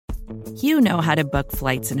You know how to book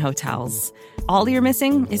flights and hotels. All you're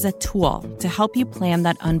missing is a tool to help you plan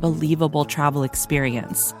that unbelievable travel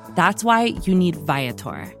experience. That's why you need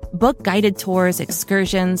Viator. Book guided tours,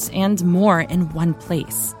 excursions, and more in one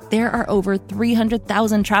place. There are over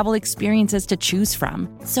 300,000 travel experiences to choose from,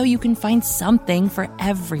 so you can find something for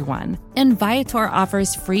everyone. And Viator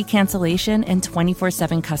offers free cancellation and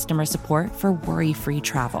 24/7 customer support for worry-free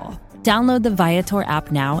travel. Download the Viator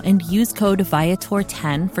app now and use code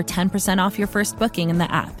Viator10 for 10% off your first booking in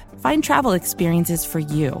the app. Find travel experiences for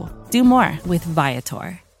you. Do more with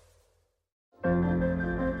Viator.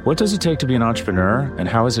 What does it take to be an entrepreneur, and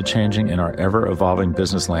how is it changing in our ever-evolving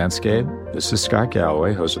business landscape? This is Scott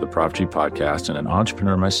Galloway, host of the Prop G podcast and an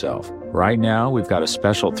entrepreneur myself. Right now, we've got a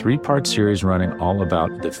special 3-part series running all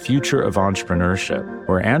about the future of entrepreneurship.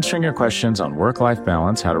 We're answering your questions on work-life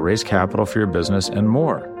balance, how to raise capital for your business, and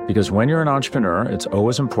more. Because when you're an entrepreneur, it's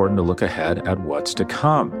always important to look ahead at what's to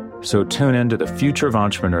come. So tune in to the Future of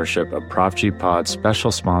Entrepreneurship, a Prop G Pod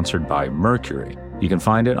special sponsored by Mercury. You can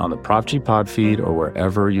find it on the Prop G Pod feed or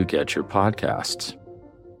wherever you get your podcasts.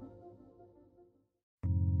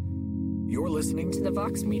 You're listening to the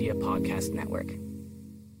Vox Media Podcast Network.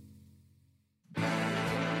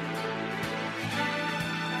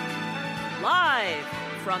 Live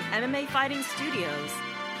from MMA Fighting Studios,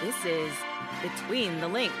 this is Between the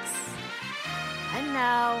Links. And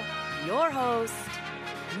now, your host,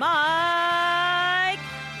 Mike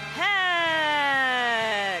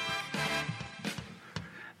Heck.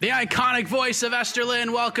 The iconic voice of Esther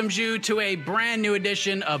Lynn welcomes you to a brand new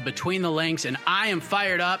edition of Between the Links, and I am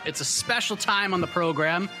fired up. It's a special time on the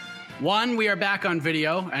program. One, we are back on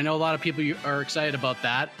video. I know a lot of people are excited about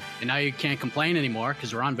that, and now you can't complain anymore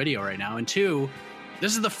because we're on video right now. And two,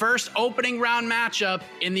 this is the first opening round matchup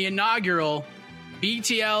in the inaugural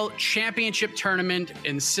BTL Championship Tournament,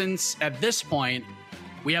 and since at this point,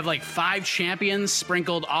 we have like 5 champions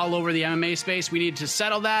sprinkled all over the MMA space, we need to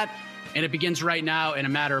settle that. And it begins right now in a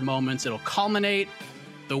matter of moments. It'll culminate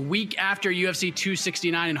the week after UFC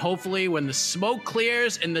 269. And hopefully when the smoke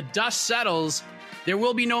clears and the dust settles, there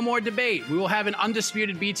will be no more debate. We will have an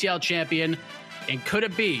undisputed BTL champion. And could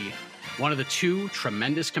it be one of the 2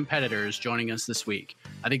 tremendous competitors joining us this week?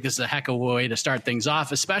 I think this is a heck of a way to start things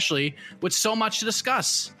off, especially with so much to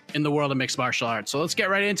discuss in the world of mixed martial arts. So let's get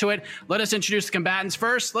right into it. Let us introduce the combatants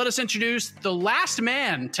first. Let us introduce the last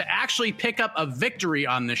man to actually pick up a victory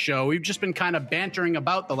on this show. We've just been kind of bantering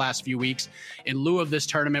about the last few weeks in lieu of this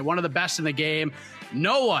tournament. One of the best in the game.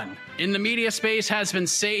 No one in the media space has been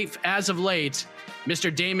safe as of late.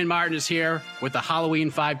 Mr. Damon Martin is here with the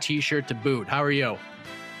Halloween 5 t-shirt to boot. How are you?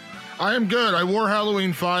 I am good. I wore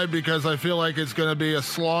Halloween 5 because I feel like it's going to be a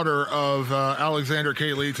slaughter of Alexander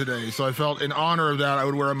K. Lee today. So I felt in honor of that, I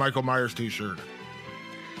would wear a Michael Myers t-shirt.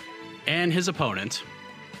 And his opponent,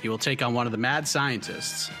 he will take on one of the mad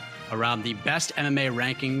scientists around the best MMA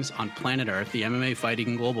rankings on planet Earth, the MMA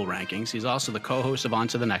Fighting Global Rankings. He's also the co-host of On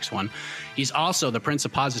to the Next One. He's also the Prince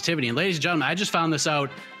of Positivity. And ladies and gentlemen, I just found this out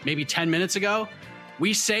maybe 10 minutes ago.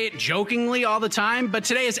 We say it jokingly all the time, but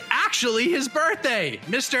today is actually his birthday.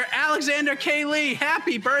 Mr. Alexander K. Lee,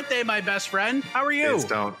 happy birthday, my best friend. How are you?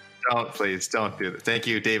 Please don't do that. Thank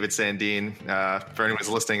you, David Sandine. For anyone who's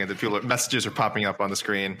listening, and the people, messages are popping up on the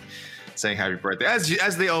screen saying happy birthday,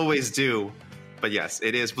 as they always do. But yes,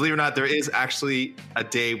 it is. Believe it or not, there is actually a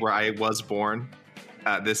day where I was born.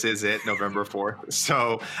 This is it, November 4th.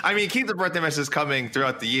 So, I mean, keep the birthday messages coming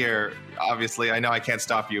throughout the year. Obviously, I know I can't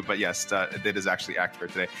stop you, but yes, it is actually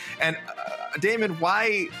accurate today. And Damon,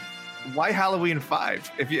 why Halloween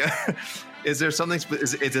 5? If you is there something?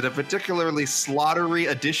 Is it a particularly slaughtery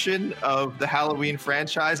edition of the Halloween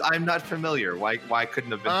franchise? I'm not familiar. Why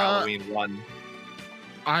couldn't it have been Halloween 1?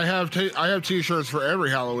 I have t-shirts for every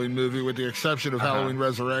Halloween movie with the exception of Halloween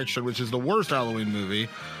Resurrection, which is the worst Halloween movie.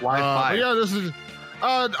 Why 5? Yeah, this is.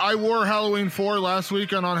 I wore Halloween 4 last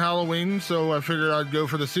weekend on Halloween, so I figured I'd go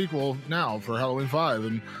for the sequel now for Halloween 5.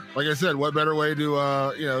 And like I said, what better way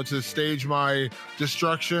to to stage my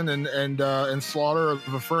destruction and slaughter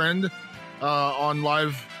of a friend on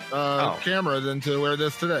live camera than to wear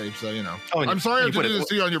this today. So I'm sorry I have to do this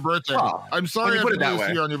to you on your birthday. I'm sorry I have to do this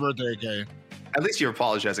to you on your birthday, Kay. At least you're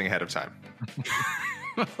apologizing ahead of time.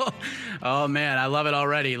 Oh man, I love it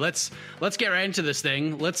already. Let's get right into this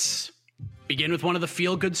thing. Let's begin with one of the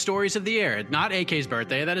feel-good stories of the year. Not AK's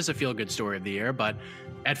birthday. That is a feel-good story of the year. But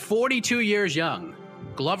at 42 years young,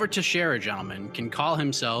 Glover Teixeira, gentlemen, can call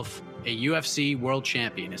himself a UFC world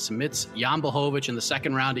champion. He submits Jan Blachowicz in the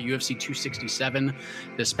second round at UFC 267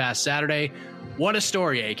 this past Saturday. What a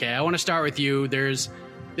story, AK. I want to start with you. There's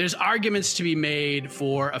arguments to be made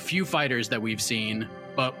for a few fighters that we've seen,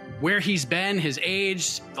 but where he's been, his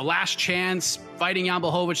age, the last chance, fighting Jan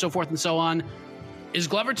Blachowicz, so forth and so on. Is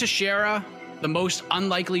Glover Teixeira the most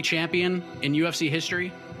unlikely champion in UFC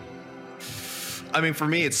history? I mean, for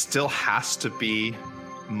me, it still has to be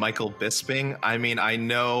Michael Bisping. I mean, I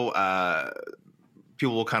know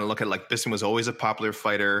people will kind of look at like Bisping was always a popular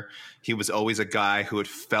fighter. He was always a guy who had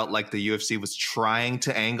felt like the UFC was trying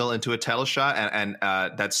to angle into a title shot, and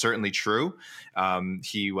that's certainly true.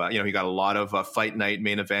 He got a lot of fight night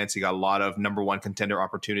main events. He got a lot of number one contender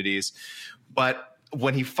opportunities, but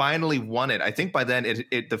when he finally won it, I think by then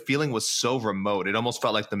the feeling was so remote. It almost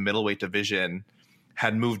felt like the middleweight division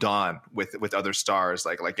had moved on with other stars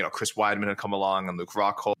like Chris Weidman had come along, and Luke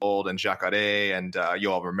Rockhold and Jacare and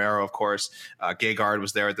Yoel Romero, of course. Gegard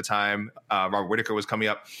was there at the time. Robert Whittaker was coming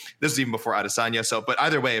up. This is even before Adesanya. But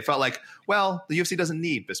either way, it felt like, well, the UFC doesn't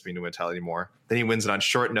need Bisping to win title anymore. Then he wins it on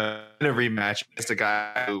short notice in a rematch against a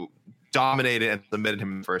guy who dominated and submitted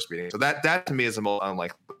him in the first meeting. So that to me is the most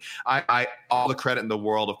unlikely. I all the credit in the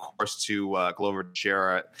world, of course, to Glover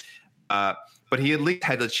Teixeira. But he at least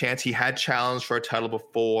had the chance. He had challenged for a title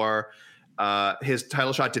before. His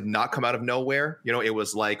title shot did not come out of nowhere. It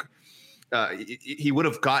was like he would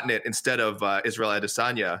have gotten it instead of Israel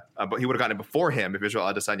Adesanya, but he would have gotten it before him if Israel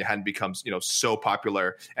Adesanya hadn't become so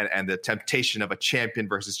popular, and the temptation of a champion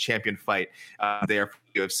versus champion fight there for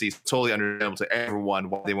the UFC is totally understandable to everyone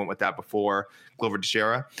why they went with that before Glover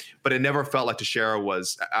Teixeira. But it never felt like Teixeira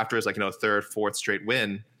was, after his third, fourth straight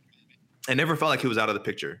win, it never felt like he was out of the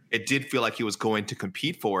picture. It did feel like he was going to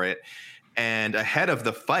compete for it. And ahead of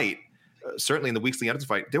the fight, certainly in the weeks leading up to the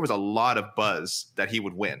fight, there was a lot of buzz that he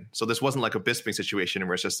would win. So this wasn't like a Bisping situation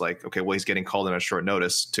where it's just like, okay, well, he's getting called in on short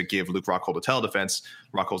notice to give Luke Rockhold a title defense.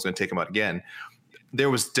 Rockhold's going to take him out again.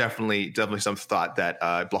 There was definitely some thought that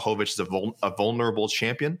Blachowicz is a vulnerable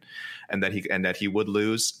champion, and that he would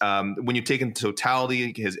lose. When you take into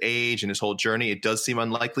totality his age and his whole journey, it does seem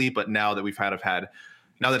unlikely. But now that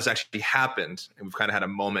now that it's actually happened, and we've kind of had a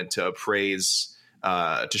moment to appraise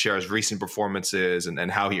Teixeira's recent performances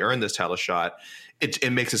and how he earned this title shot,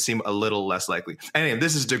 it makes it seem a little less likely. And again,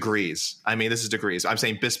 this is degrees. I'm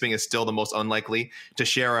saying Bisping is still the most unlikely.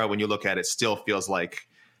 Teixeira, when you look at it, still feels like,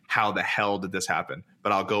 how the hell did this happen?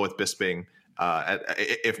 But I'll go with Bisping.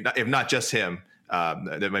 If not just him,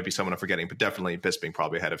 there might be someone I'm forgetting, but definitely Bisping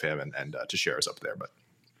probably ahead of him, and Teixeira's up there, but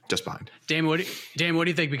just behind. Damon, what do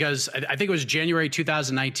you think? Because I think it was January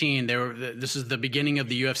 2019. This is the beginning of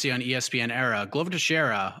the UFC on ESPN era. Glover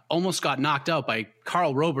Teixeira almost got knocked out by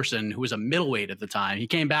Carl Roberson, who was a middleweight at the time. He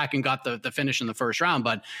came back and got the finish in the first round,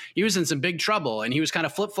 but he was in some big trouble, and he was kind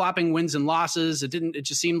of flip-flopping wins and losses. It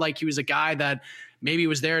just seemed like he was a guy that maybe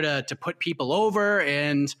was there to put people over,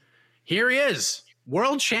 and here he is,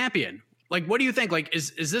 world champion. Like, what do you think? Like,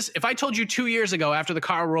 is this, if I told you 2 years ago after the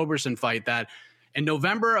Carl Roberson fight that in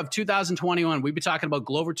November of 2021, we'd be talking about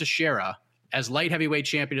Glover Teixeira as light heavyweight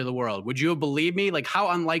champion of the world, would you have believed me? Like, how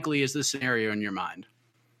unlikely is this scenario in your mind?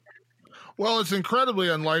 Well, it's incredibly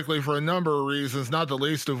unlikely for a number of reasons, not the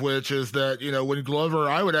least of which is that, when Glover,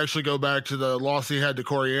 I would actually go back to the loss he had to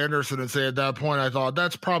Corey Anderson and say at that point, I thought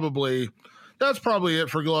that's probably it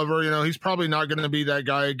for Glover. He's probably not going to be that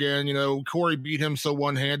guy again. Corey beat him so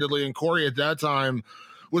one-handedly, and Corey at that time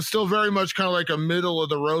was still very much kind of like a middle of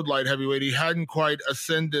the road light heavyweight. He hadn't quite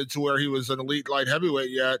ascended to where he was an elite light heavyweight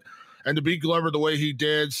yet. And to beat Glover the way he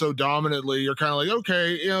did so dominantly, you're kind of like,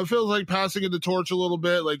 okay, it feels like passing the torch a little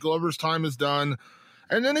bit, like Glover's time is done.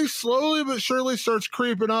 And then he slowly but surely starts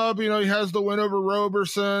creeping up. He has the win over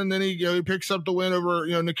Roberson. Then he picks up the win over,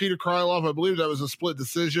 Nikita Krylov. I believe that was a split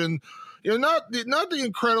decision. Not the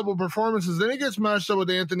incredible performances. Then he gets matched up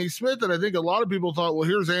with Anthony Smith, and I think a lot of people thought, well,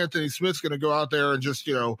 here's Anthony Smith's going to go out there and just,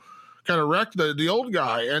 kind of wreck the old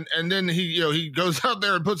guy. And then he goes out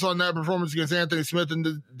there and puts on that performance against Anthony Smith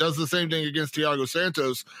and does the same thing against Thiago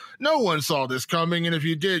Santos. No one saw this coming, and if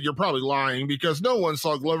you did, you're probably lying, because no one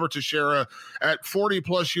saw Glover Teixeira at 40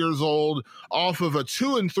 plus years old off of a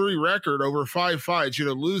 2-3 record over 5 fights,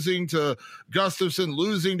 losing to Gustafsson,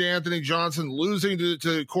 losing to Anthony Johnson, losing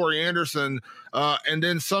to Corey Anderson, and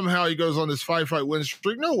then somehow he goes on this 5-fight win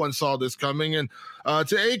streak. No one saw this coming. And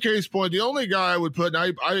to AK's point, the only guy I would put,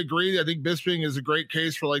 and I agree, I think Bisping is a great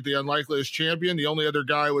case for like the unlikeliest champion. The only other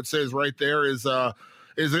guy I would say is right there is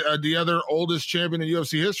the other oldest champion in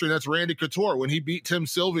UFC history, and that's Randy Couture. When he beat Tim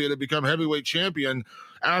Sylvia to become heavyweight champion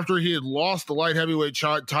after he had lost the light heavyweight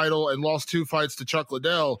title and lost 2 fights to Chuck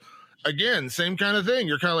Liddell. Again, same kind of thing.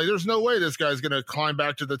 You're kind of like, there's no way this guy's going to climb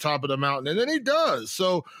back to the top of the mountain. And then he does.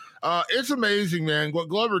 So it's amazing, man. What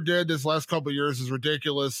Glover did this last couple of years is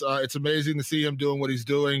ridiculous. It's amazing to see him doing what he's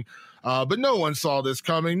doing. But no one saw this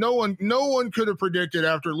coming. No one could have predicted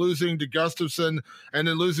after losing to Gustafsson and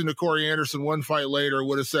then losing to Corey Anderson one fight later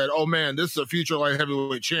would have said, oh man, this is a future light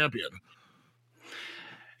heavyweight champion.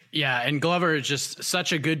 Yeah, and Glover is just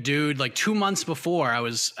such a good dude. Like 2 months before, I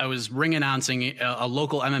was ring announcing a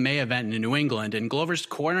local MMA event in New England, and Glover's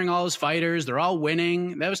cornering all his fighters. They're all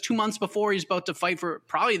winning. That was 2 months before he's about to fight for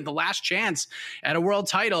probably the last chance at a world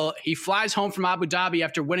title. He flies home from Abu Dhabi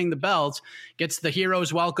after winning the belt, gets the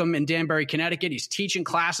hero's welcome in Danbury, Connecticut. He's teaching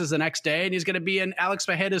classes the next day, and he's going to be in Alex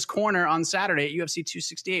Majeda's corner on Saturday at UFC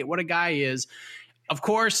 268. What a guy he is. Of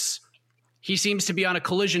course, he seems to be on a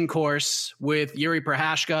collision course with Yuri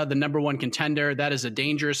Prochazka, the number one contender. That is a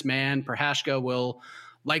dangerous man. Prochazka will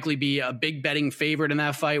likely be a big betting favorite in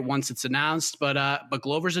that fight once it's announced. But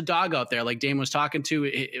Glover's a dog out there, like Dame was talking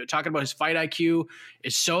about his fight IQ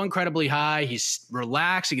is so incredibly high. He's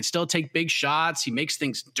relaxed. He can still take big shots. He makes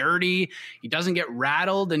things dirty. He doesn't get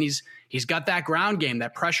rattled, and he's got that ground game,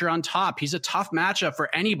 that pressure on top. He's a tough matchup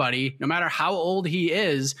for anybody, no matter how old he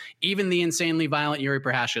is, even the insanely violent Yuri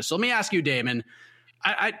Prochazka. So let me ask you, Damon,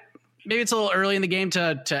 I maybe it's a little early in the game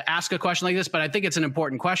to ask a question like this, but I think it's an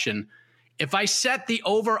important question. If I set the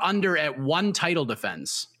over-under at one title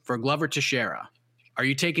defense for Glover Teixeira, are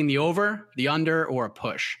you taking the over, the under, or a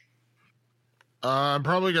push? I'm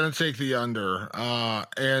probably going to take the under.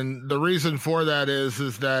 And the reason for that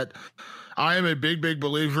is that I am a big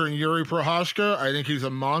believer in Yuri Prochazka. I think he's a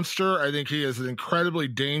monster. I think he is an incredibly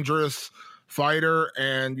dangerous fighter.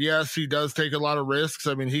 And yes, he does take a lot of risks.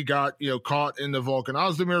 I mean, he got, caught in the Volkan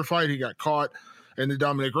Ozdemir fight. He got caught in the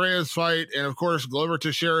Dominic Reyes fight. And of course, Glover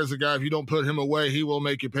Teixeira is a guy, if you don't put him away, he will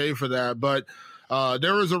make you pay for that. But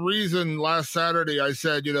there was a reason last Saturday I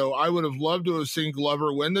said, I would have loved to have seen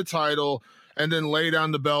Glover win the title and then lay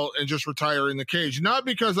down the belt and just retire in the cage. Not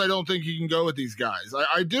because I don't think he can go with these guys.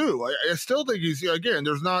 I do. I still think he's, again,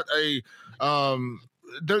 there's not a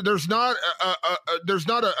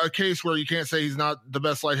case where you can't say he's not the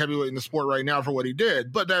best light heavyweight in the sport right now for what he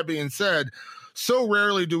did. But that being said, so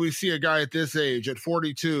rarely do we see a guy at this age, at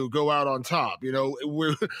 42, go out on top. You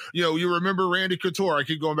remember Randy Couture. I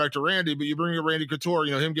keep going back to Randy, but you bring up Randy Couture,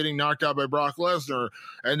 him getting knocked out by Brock Lesnar,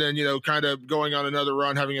 and then, kind of going on another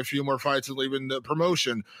run, having a few more fights and leaving the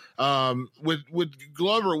promotion. With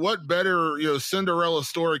Glover, what better, Cinderella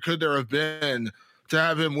story could there have been to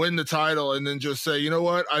have him win the title and then just say, you know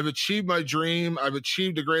what, I've achieved my dream. I've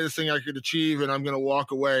achieved the greatest thing I could achieve, and I'm going to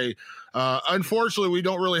walk away. Unfortunately, we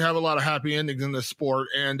don't really have a lot of happy endings in this sport.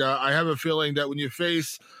 And I have a feeling that when you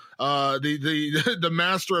face the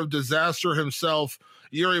master of disaster himself,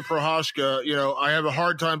 Yuri Prochazka, I have a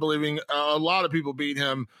hard time believing a lot of people beat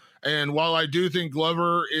him. And while I do think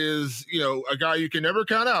Glover is, a guy you can never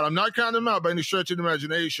count out, I'm not counting him out by any stretch of the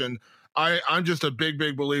imagination. I'm just a big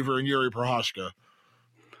believer in Yuri Prochazka.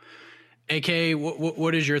 AK,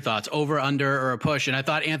 what is your thoughts? Over, under, or a push? And I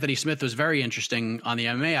thought Anthony Smith was very interesting on the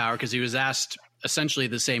MMA Hour because he was asked essentially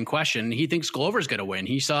the same question. He thinks Glover's going to win.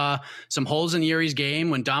 He saw some holes in Yuri's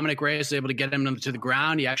game when Dominic Reyes was able to get him to the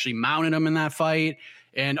ground. He actually mounted him in that fight.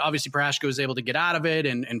 And obviously Prochazka was able to get out of it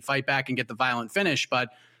and fight back and get the violent finish. But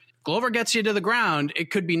Glover gets you to the ground. It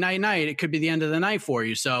could be night-night. It could be the end of the night for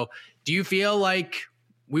you. So do you feel like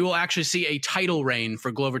we will actually see a title reign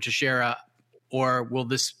for Glover Teixeira, or will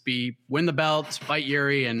this be win the belt, fight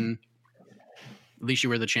Yuri, and at least you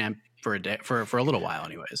were the champ for a day, for a little while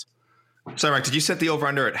anyways? Sorry, Mike, did you set the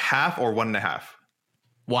over-under at half or 1.5?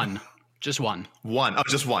 One. Just one. One. Oh,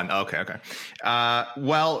 just one. Okay.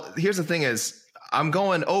 Well, here's the thing is, I'm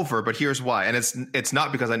going over, but here's why. And it's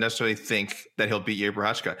not because I necessarily think that he'll beat Yuri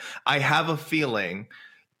Prochazka. I have a feeling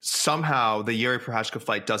somehow the Yuri Prochazka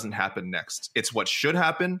fight doesn't happen next. It's what should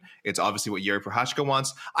happen. It's obviously what Yuri Prochazka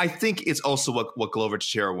wants. I think it's also what Glover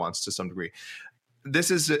Teixeira wants to some degree. This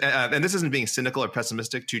is, and this isn't being cynical or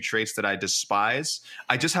pessimistic, two traits that I despise.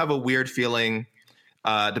 I just have a weird feeling,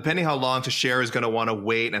 depending how long Teixeira is going to want to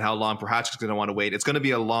wait and how long Prochazka is going to want to wait, it's going to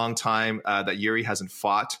be a long time that Yuri hasn't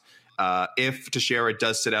fought. If Teixeira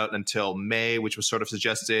does sit out until May, which was sort of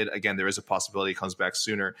suggested, again, there is a possibility he comes back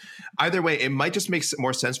sooner. Either way, it might just make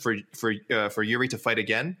more sense for Yuri to fight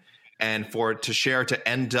again, and for Teixeira to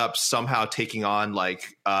end up somehow taking on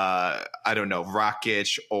I don't know,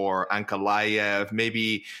 Rakic or Ankalaev,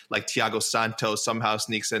 maybe like Thiago Santos somehow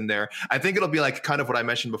sneaks in there. I think it'll be like kind of what I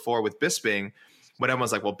mentioned before with Bisping, when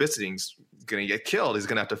everyone's like, well, Bisping's going to get killed. He's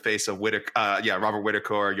going to have to face Robert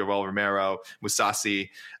Whittaker, Yoel Romero, Mousasi.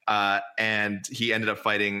 And he ended up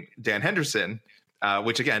fighting Dan Henderson,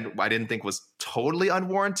 which, again, I didn't think was totally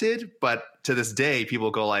unwarranted. But to this day, people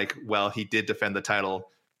go like, well, he did defend the title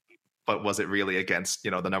but was it really against, the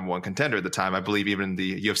number one contender at the time? I believe even in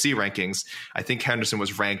the UFC rankings, I think Henderson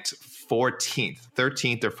was ranked 13th or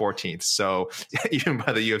 14th. So even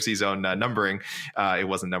by the UFC's own numbering, it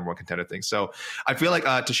wasn't number one contender thing. So I feel like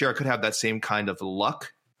Teixeira could have that same kind of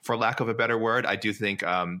luck, for lack of a better word. I do think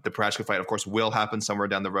the Prochazka fight, of course, will happen somewhere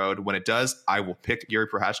down the road. When it does, I will pick Yuri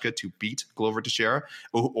Prochazka to beat Glover Teixeira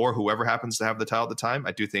or whoever happens to have the title at the time.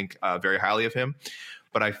 I do think very highly of him.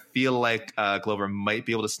 But I feel like Glover might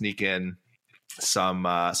be able to sneak in some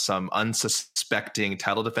unsuspecting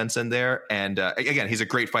title defense in there. And again, he's a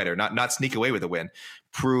great fighter. Not sneak away with a win.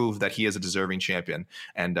 Prove that he is a deserving champion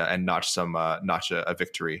and notch a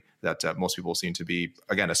victory that most people seem to be,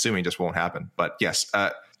 again, assuming just won't happen. But yes,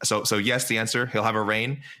 so yes, the answer, he'll have a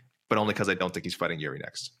reign, but only because I don't think he's fighting Yuri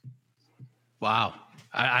next. Wow.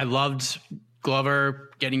 I loved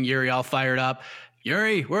Glover getting Yuri all fired up.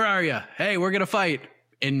 Yuri, where are you? Hey, we're going to fight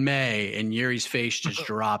in May. And Yuri's face just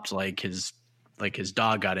dropped like his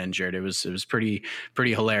dog got injured. It was pretty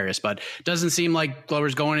hilarious, but it doesn't seem like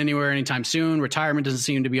Glover's going anywhere anytime soon. Retirement doesn't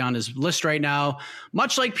seem to be on his list right now,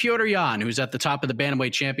 much like Petr Yan, who's at the top of the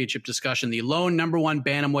bantamweight championship discussion, the lone number one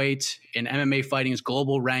bantamweight in MMA Fighting's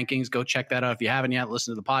global rankings. Go check that out if you haven't yet.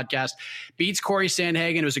 Listen to the podcast. Beats Corey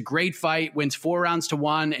Sandhagen. It was a great fight, wins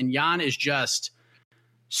 4-1, and Yan is just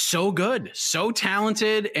so good, so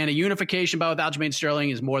talented, and a unification bout with Aljamain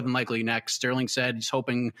Sterling is more than likely next. Sterling said he's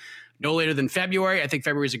hoping no later than February. I think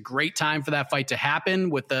February is a great time for that fight to happen.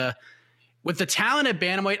 With the talent at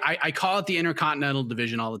bantamweight, I call it the Intercontinental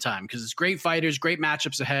Division all the time because it's great fighters, great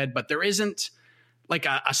matchups ahead, but there isn't like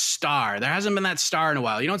a star. There hasn't been that star in a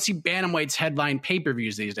while. You don't see bantamweights headline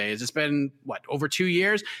pay-per-views these days. It's been, over 2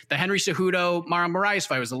 years? The Henry Cejudo Marlon Moraes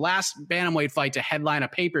fight was the last bantamweight fight to headline a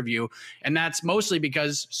pay-per-view, and that's mostly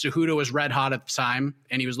because Cejudo was red hot at the time,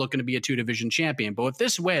 and he was looking to be a two-division champion. But with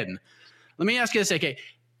this win, let me ask you this, okay,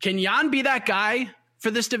 can Yan be that guy for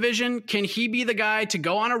this division? Can he be the guy to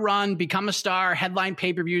go on a run, become a star, headline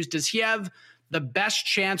pay-per-views? Does he have the best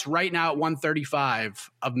chance right now at 135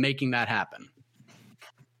 of making that happen?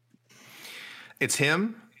 It's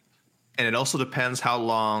him, and it also depends how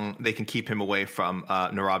long they can keep him away from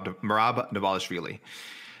Merab Dvalishvili.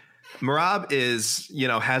 Merab is,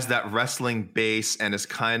 has that wrestling base and is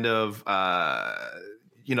kind of,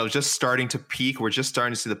 just starting to peak. We're just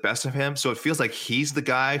starting to see the best of him. So it feels like he's the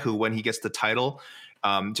guy who, when he gets the title,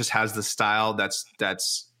 just has the style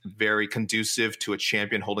that's very conducive to a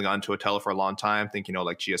champion holding on to a title for a long time. Think,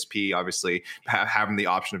 like GSP, obviously having the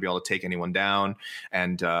option to be able to take anyone down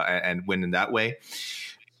and win in that way.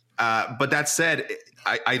 But that said,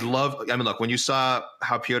 look, when you saw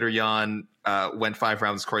how Petr Yan went 5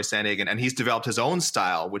 rounds with Corey Sandhagen, and he's developed his own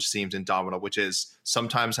style, which seems indomitable, which is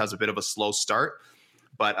sometimes has a bit of a slow start,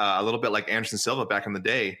 but a little bit like Anderson Silva back in the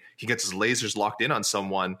day, he gets his lasers locked in on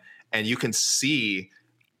someone, and you can see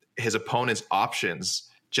his opponent's options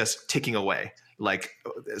just ticking away. Like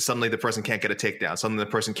suddenly the person can't get a takedown. Suddenly the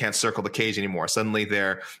person can't circle the cage anymore. Suddenly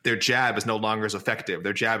their jab is no longer as effective.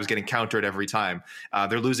 Their jab is getting countered every time.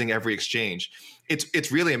 They're losing every exchange.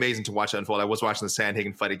 It's really amazing to watch it unfold. I was watching the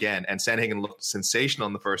Sandhagen fight again, and Sandhagen looked sensational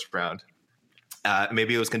in the first round.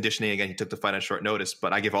 Maybe it was conditioning again. He took the fight on short notice,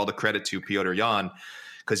 but I give all the credit to Petr Yan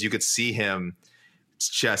because you could see him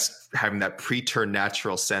just having that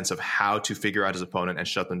preternatural sense of how to figure out his opponent and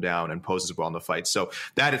shut them down and pose as well in the fight. So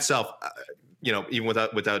that itself, even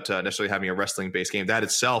without necessarily having a wrestling-based game, that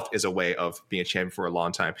itself is a way of being a champion for a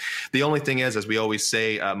long time. The only thing is, as we always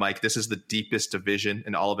say, Mike, this is the deepest division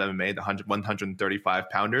in all of MMA, the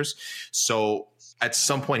 135-pounders. So at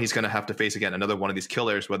some point, he's going to have to face, again, another one of these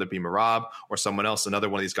killers, whether it be Merab or someone else, another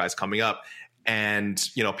one of these guys coming up. And,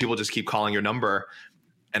 people just keep calling your number,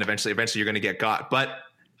 and eventually you're going to get got. But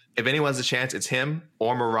if anyone has a chance, it's him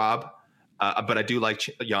or Merab. But I do like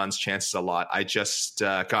Jan's chances a lot. I just,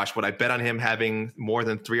 would I bet on him having more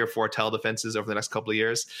than 3 or 4 title defenses over the next couple of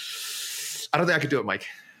years? I don't think I could do it, Mike.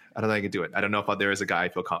 I don't think I could do it. I don't know if there is a guy I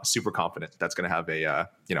feel super confident that's going to have a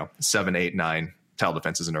 7, 8, 9 title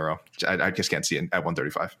defenses in a row. I just can't see it at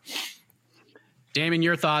 135. Damon,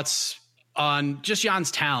 your thoughts on just Jan's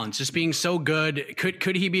talents, just being so good?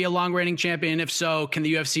 Could he be a long reigning champion? If so, can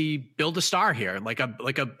the UFC build a star here, like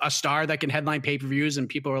a star that can headline pay-per-views and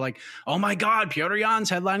people are like, oh my God, Petr Yan's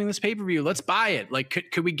headlining this pay-per-view, let's buy it? Like,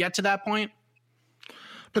 could we get to that point?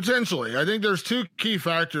 Potentially. I think there's 2 key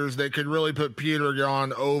factors that could really put Petr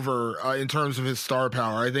Yan over in terms of his star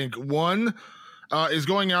power. I think one is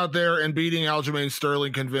going out there and beating Aljamain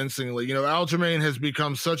Sterling convincingly. Aljamain has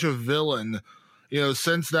become such a villain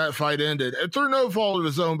since that fight ended. And through no fault of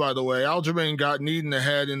his own, by the way. Aljamain got kneed in the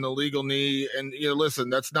head in the legal knee. And, listen,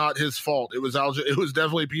 that's not his fault. It was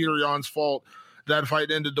definitely Petr Yan's fault that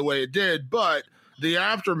fight ended the way it did. But the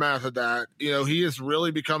aftermath of that, he has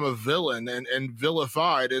really become a villain and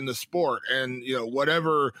vilified in the sport. And,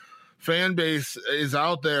 whatever fan base is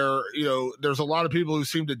out there, there's a lot of people who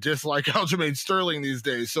seem to dislike Aljamain Sterling these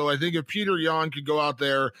days. So I think if Peter Yan could go out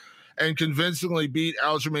there and convincingly beat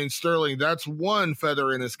Aljamain Sterling, that's one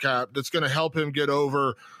feather in his cap that's going to help him get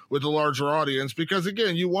over with a larger audience. Because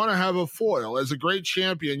again, you want to have a foil. As a great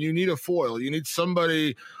champion, you need a foil. You need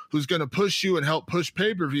somebody who's going to push you and help push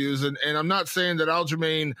pay-per-views. And I'm not saying that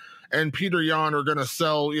Aljamain and Peter Yan are going to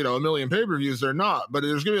sell, 1 million pay-per-views. They're not. But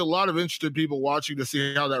there's going to be a lot of interested people watching to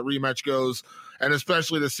see how that rematch goes, and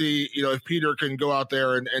especially to see, if Peter can go out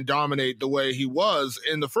there and dominate the way he was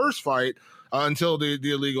in the first fight until the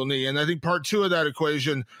illegal knee. And I think part two of that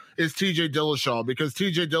equation is TJ Dillashaw, because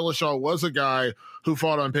TJ Dillashaw was a guy who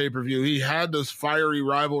fought on pay-per-view. He had those fiery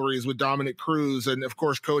rivalries with Dominic Cruz and, of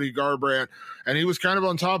course, Cody Garbrandt, and he was kind of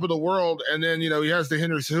on top of the world. And then, he has the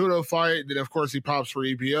Henry Cejudo fight. Then, of course, he pops for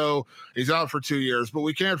EPO. He's out for 2 years. But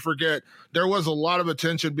we can't forget there was a lot of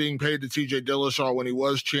attention being paid to TJ Dillashaw when he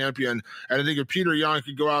was champion. And I think if Peter Yan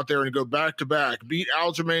could go out there and go back-to-back, beat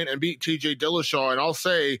Aljamain and beat TJ Dillashaw, and I'll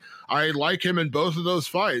say I like him in both of those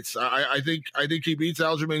fights. I think he beats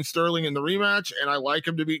Aljamain Sterling in the rematch, and I like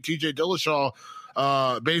him to beat TJ Dillashaw.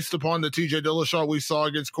 Based upon the TJ Dillashaw we saw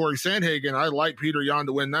against Corey Sandhagen, I like Peter Yan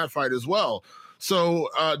to win that fight as well. So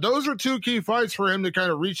those are two key fights for him to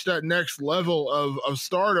kind of reach that next level of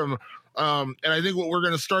stardom. And I think what we're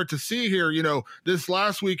going to start to see here, this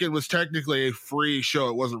last weekend was technically a free show.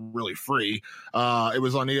 It wasn't really free. It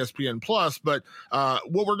was on ESPN Plus. But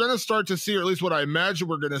what we're going to start to see, or at least what I imagine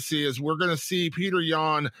we're going to see, is we're going to see Peter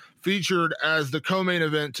Yan featured as the co-main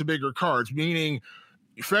event to bigger cards, meaning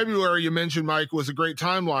February, you mentioned, Mike, was a great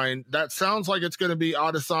timeline. That sounds like it's going to be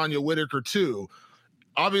Adesanya Whitaker 2.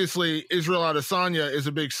 Obviously, Israel Adesanya is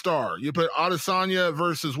a big star. You put Adesanya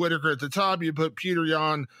versus Whitaker at the top. You put Peter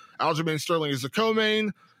Yan, Aljamain Sterling as the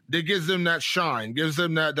co-main. That gives them that shine, gives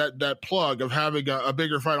them that plug of having a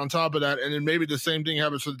bigger fight on top of that. And then maybe the same thing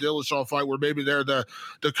happens for the Dillashaw fight, where maybe they're the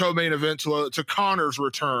co-main event to Connor's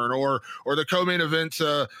return, or the co-main event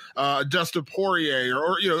to Dustin Poirier,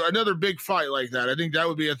 or another big fight like that. I think that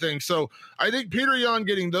would be a thing. So I think Peter Yan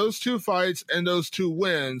getting those two fights and those two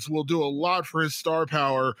wins will do a lot for his star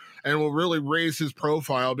power and will really raise his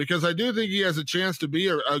profile, because I do think he has a chance to be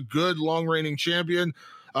a good long-reigning champion.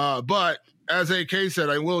 But as AK said,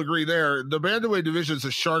 I will agree there, the bantamweight division is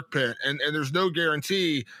a shark pit, and there's no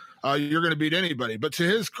guarantee you're going to beat anybody. But to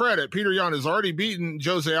his credit, Peter Yan has already beaten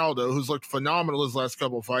Jose Aldo, who's looked phenomenal his last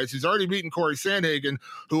couple of fights. He's already beaten Corey Sandhagen,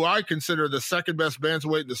 who I consider the second best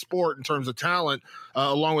bantamweight in the sport in terms of talent,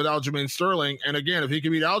 along with Aljamain Sterling. And again, if he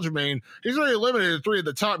can beat Aljamain, he's already eliminated three of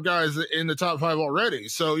the top guys in the top five already.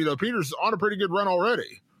 So, Peter's on a pretty good run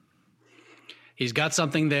already. He's got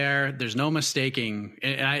something there. There's no mistaking.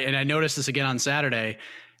 And I noticed this again on Saturday.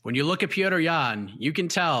 When you look at Petr Yan, you can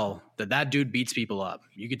tell that dude beats people up.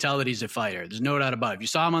 You can tell that he's a fighter. There's no doubt about it. If you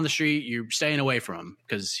saw him on the street, you're staying away from him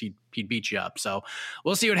because he'd beat you up. So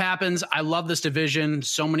we'll see what happens. I love this division.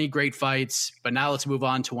 So many great fights. But now let's move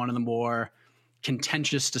on to one of the more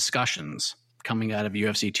contentious discussions coming out of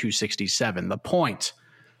UFC 267. The point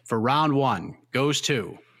for round one goes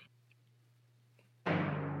to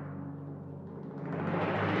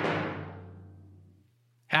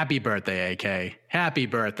happy birthday, AK. Happy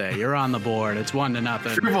birthday. You're on the board. It's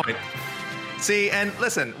 1-0. True point. See, and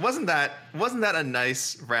listen, wasn't that a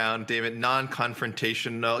nice round, David?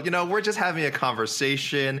 Non-confrontational. We're just having a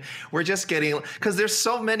conversation. We're just getting, because there's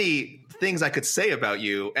so many things I could say about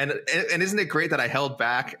you, and isn't it great that I held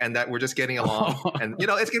back and that we're just getting along? And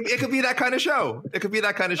it could be that kind of show. It could be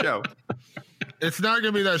that kind of show. It's not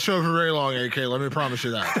going to be that show for very long, AK. Let me promise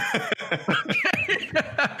you that.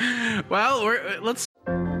 Well, let's.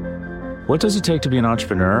 What does it take to be an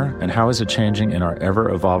entrepreneur, and how is it changing in our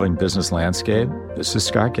ever-evolving business landscape? This is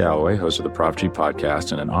Scott Galloway, host of the Prop G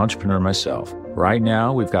podcast and an entrepreneur myself. Right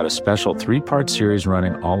now, we've got a special 3-part series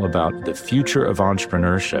running all about the future of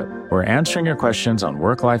entrepreneurship. We're answering your questions on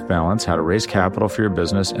work-life balance, how to raise capital for your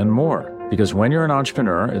business, and more. Because when you're an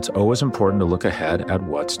entrepreneur, it's always important to look ahead at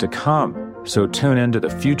what's to come. So tune in to the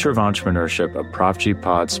Future of Entrepreneurship, a Prop G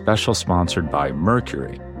pod special sponsored by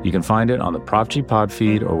Mercury. You can find it on the Prop G pod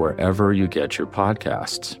feed or wherever you get your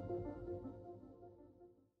podcasts.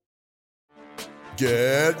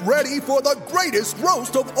 Get ready for the greatest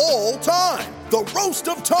roast of all time, the Roast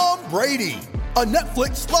of Tom Brady, a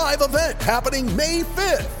Netflix live event happening May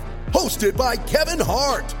 5th. hosted by Kevin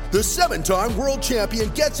Hart. The 7-time world champion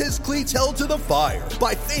gets his cleats held to the fire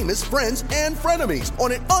by famous friends and frenemies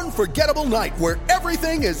on an unforgettable night where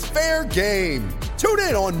everything is fair game. Tune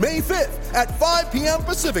in on May 5th at 5 p.m.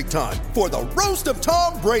 Pacific time for the Roast of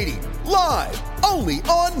Tom Brady, live only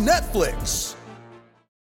on Netflix.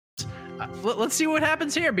 Let's see what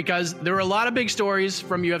happens here, because there were a lot of big stories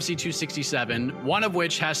from UFC 267, one of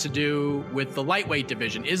which has to do with the lightweight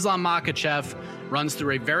division. Islam Makhachev runs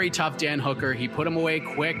through a very tough Dan Hooker. He put him away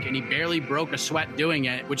quick, and he barely broke a sweat doing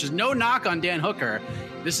it, which is no knock on Dan Hooker.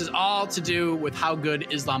 This is all to do with how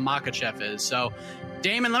good Islam Makhachev is. So,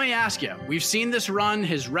 Damon, let me ask you. We've seen this run,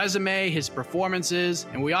 his resume, his performances,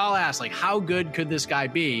 and we all ask, like, how good could this guy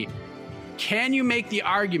be? Can you make the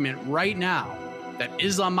argument right now that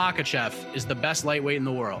Islam Makhachev is the best lightweight in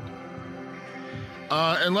the world?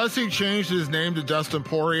 Unless he changed his name to Dustin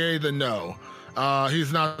Poirier, then no.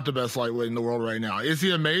 He's not the best lightweight in the world right now. Is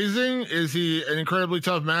he amazing? Is he an incredibly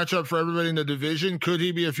tough matchup for everybody in the division? Could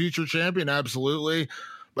he be a future champion? Absolutely.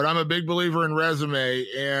 But I'm a big believer in resume.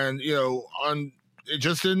 And, when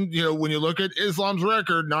you look at Islam's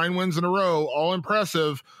record, 9 wins in a row, all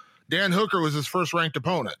impressive. Dan Hooker was his first ranked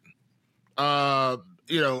opponent. I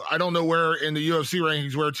don't know where in the UFC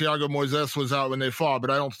rankings where Thiago Moises was out when they fought,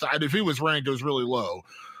 but if he was ranked, it was really low.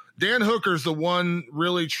 Dan Hooker's the one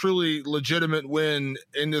really, truly legitimate win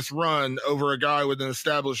in this run over a guy with an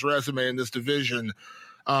established resume in this division.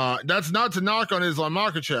 That's not to knock on Islam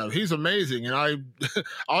Makhachev. He's amazing, and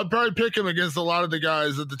I'll probably pick him against a lot of the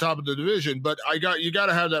guys at the top of the division, but you got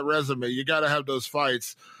to have that resume. You got to have those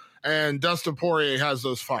fights, and Dustin Poirier has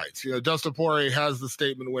those fights. Dustin Poirier has the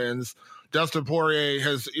statement wins. Dustin Poirier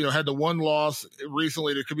has, had the one loss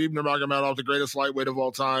recently to Khabib Nurmagomedov, the greatest lightweight of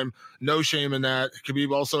all time. No shame in that.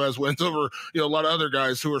 Khabib also has wins over, a lot of other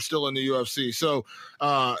guys who are still in the UFC. So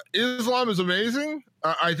Islam is amazing.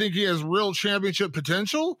 I think he has real championship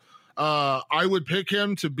potential. I would pick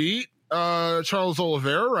him to beat Charles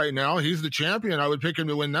Oliveira right now. He's the champion. I would pick him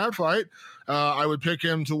to win that fight. I would pick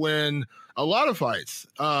him to win a lot of fights.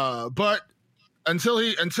 But until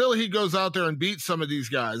he goes out there and beats some of these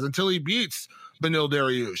guys, until he beats Beneil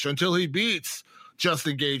Dariush, until he beats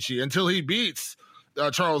Justin Gaethje, until he beats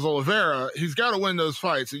Charles Oliveira, he's got to win those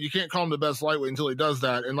fights. And you can't call him the best lightweight until he does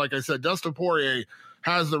that. And like I said, Dustin Poirier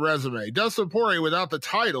has the resume. Dustin Poirier, without the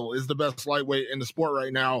title, is the best lightweight in the sport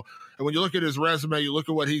right now. And when you look at his resume, you look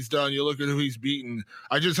at what he's done, you look at who he's beaten,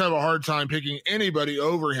 I just have a hard time picking anybody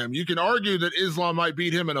over him. You can argue that Islam might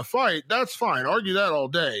beat him in a fight. That's fine. Argue that all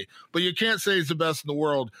day. But you can't say he's the best in the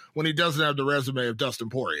world when he doesn't have the resume of Dustin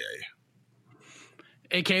Poirier.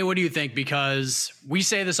 AK, what do you think? Because we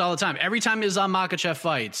say this all the time. Every time Islam Makhachev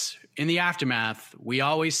fights, in the aftermath, we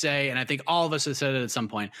always say, and I think all of us have said it at some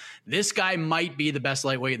point, this guy might be the best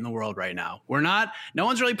lightweight in the world right now. No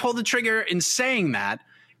one's really pulled the trigger in saying that,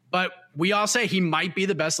 but we all say he might be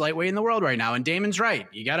the best lightweight in the world right now. And Damon's right.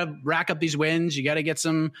 You got to rack up these wins. You got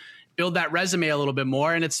to build that resume a little bit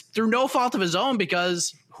more. And it's through no fault of his own,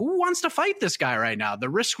 because who wants to fight this guy right now? The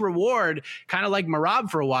risk reward, kind of like Merab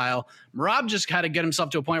for a while. Merab just had to get himself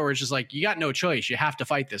to a point where it's just like, you got no choice. You have to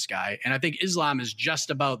fight this guy. And I think Islam is just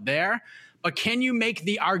about there. But can you make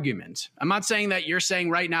the argument? I'm not saying that you're saying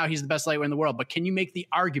right now he's the best lightweight in the world, but can you make the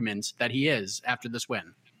argument that he is after this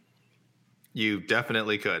win? You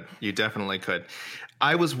definitely could.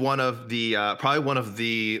 I was one of the probably one of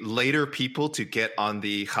the later people to get on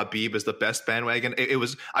the Khabib as the best bandwagon.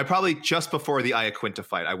 I probably just before the Iaquinta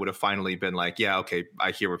fight, I would have finally been like, yeah, okay,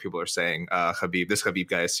 I hear what people are saying. This Khabib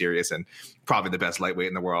guy is serious and probably the best lightweight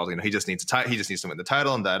in the world. He just needs to win the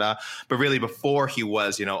title and that. But really, before he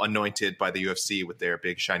was anointed by the UFC with their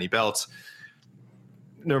big shiny belt,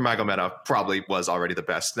 Nurmagomedov probably was already the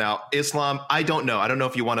best. Now, Islam, I don't know. I don't know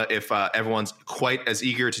if everyone's quite as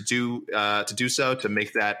eager to do so, to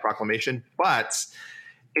make that proclamation, but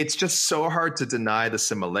it's just so hard to deny the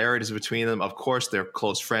similarities between them. Of course, they're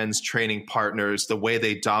close friends, training partners. The way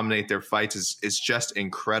they dominate their fights is just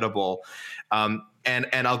incredible. And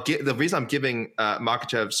the reason I'm giving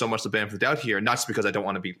Makhachev so much the benefit of the doubt here, not just because I don't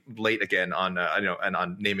want to be late again on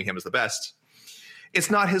on naming him as the best. It's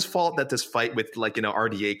not his fault that this fight with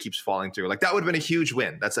RDA keeps falling through. That would have been a huge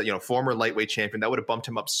win. That's a former lightweight champion. That would have bumped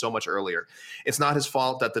him up so much earlier. It's not his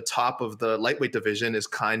fault that the top of the lightweight division was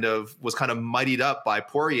kind of muddied up by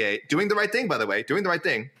Poirier doing the right thing, by the way,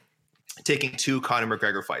 taking 2 Conor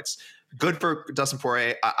McGregor fights. Good for Dustin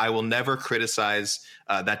Poirier. I will never criticize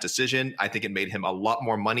that decision. I think it made him a lot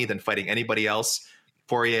more money than fighting anybody else.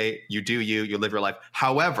 Poirier, you do you live your life.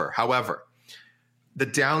 However, the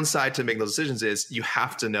downside to making those decisions is you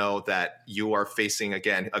have to know that you are facing,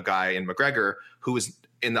 again, a guy in McGregor who is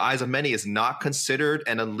in the eyes of many, is not considered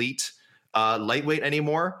an elite lightweight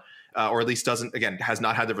anymore, or at least has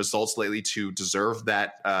not had the results lately to deserve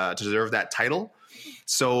that title.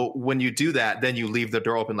 So when you do that, then you leave the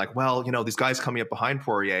door open like, well, these guys coming up behind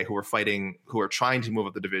Poirier who are trying to move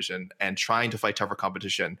up the division and trying to fight tougher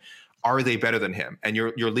competition, are they better than him? And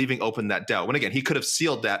you're leaving open that doubt. When again, he could have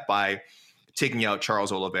sealed that by taking out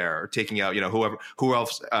Charles Oliveira or taking out,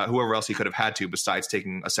 whoever else he could have had to, besides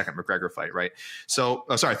taking a second McGregor fight, right? So,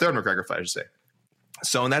 third McGregor fight, I should say.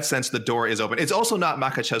 So in that sense, the door is open. It's also not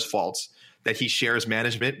Makhachev's fault that he shares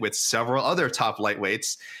management with several other top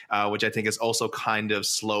lightweights, which I think has also kind of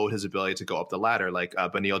slowed his ability to go up the ladder. Like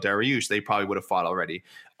Beneil Dariush, they probably would have fought already.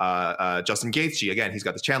 Justin Gaethje, again, he's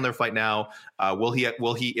got the Chandler fight now. Will he?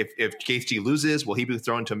 If Gaethje loses, will he be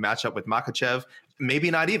thrown to a matchup with Makhachev? Maybe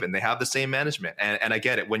not even. They have the same management, and I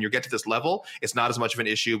get it. When you get to this level, it's not as much of an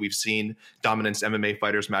issue. We've seen dominance MMA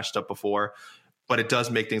fighters matched up before, but it does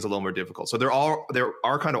make things a little more difficult. So there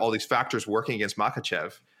are kind of all these factors working against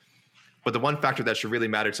Makhachev. But the one factor that should really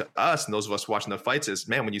matter to us and those of us watching the fights is,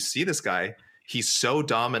 man, when you see this guy, he's so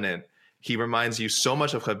dominant. He reminds you so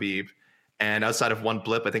much of Khabib. And outside of one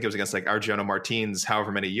blip, I think it was against like Adriano Martins,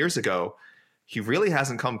 however many years ago, he really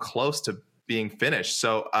hasn't come close to being finished.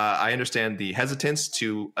 So I understand the hesitance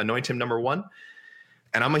to anoint him number one.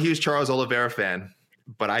 And I'm a huge Charles Oliveira fan,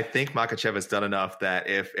 but I think Makhachev has done enough that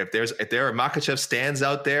if there are Makhachev stands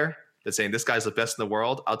out there that's saying this guy's the best in the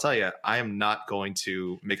world, I'll tell you, I am not going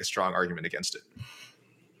to make a strong argument against it.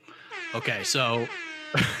 Okay, so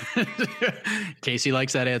Casey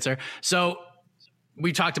likes that answer. So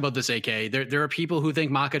we talked about this, AK. There are people who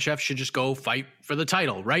think Makhachev should just go fight for the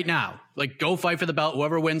title right now. Like, go fight for the belt.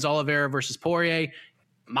 Whoever wins Oliveira versus Poirier,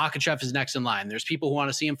 Makhachev is next in line. There's people who want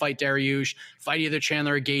to see him fight Dariush, fight either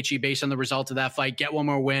Chandler or Gaethje based on the result of that fight, get one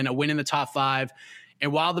more win, a win in the top 5.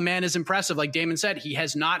 And while the man is impressive, like Damon said, he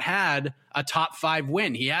has not had a top 5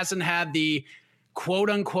 win. He hasn't had the quote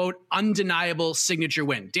unquote undeniable signature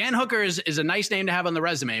win. Dan Hooker is a nice name to have on the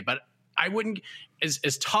resume, but I wouldn't,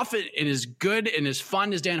 as tough and as good and as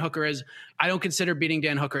fun as Dan Hooker is, I don't consider beating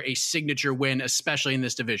Dan Hooker a signature win, especially in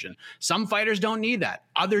this division. Some fighters don't need that.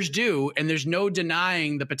 Others do, and there's no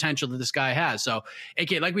denying the potential that this guy has. So,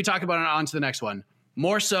 AK, like we talked about, on to the next one.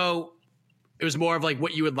 More so, it was more of like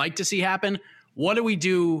what you would like to see happen. What do we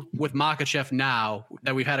do with Makhachev now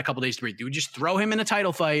that we've had a couple days to breathe? Do we just throw him in a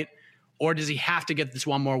title fight, or does he have to get this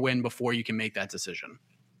one more win before you can make that decision?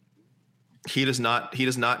 He does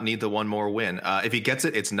not need the one more win. If he gets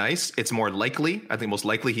it, it's nice. It's more likely. I think most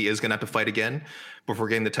likely he is going to have to fight again before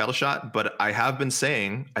getting the title shot. But I have been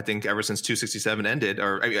saying, I think ever since 267 ended,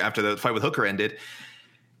 or after the fight with Hooker ended,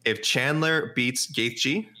 if Chandler beats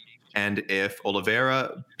Gaethje and if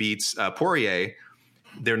Oliveira beats Poirier,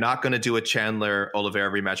 they're not going to do a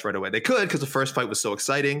Chandler-Oliveira rematch right away. They could, because the first fight was so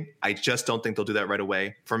exciting. I just don't think they'll do that right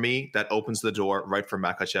away. For me, that opens the door right for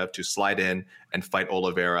Makhachev to slide in and fight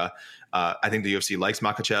Oliveira. I think the UFC likes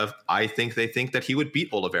Makhachev. I think they think that he would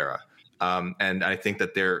beat Oliveira. And I think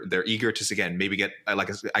that they're eager to, again, maybe get,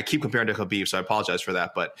 I keep comparing to Khabib, so I apologize for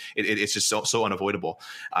that, but it's just so unavoidable.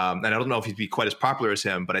 And I don't know if he'd be quite as popular as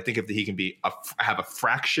him, but I think if he can have a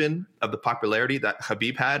fraction of the popularity that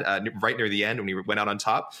Khabib had right near the end when he went out on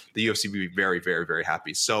top, the UFC would be very, very, very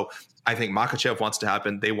happy. So I think Makhachev wants to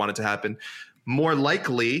happen. They want it to happen. More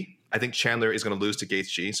likely, I think Chandler is going to lose to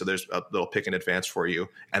Gaethje, so there's a little pick in advance for you,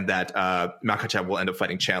 and that Makhachev will end up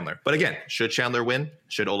fighting Chandler. But again, should Chandler win?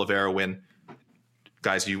 Should Oliveira win?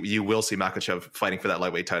 Guys, you will see Makhachev fighting for that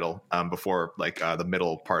lightweight title before the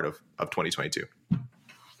middle part of 2022.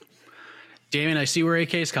 Damon, I see where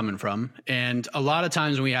AK is coming from, and a lot of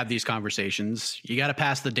times when we have these conversations, you got to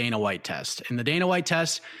pass the Dana White test. And the Dana White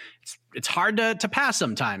test, it's hard to pass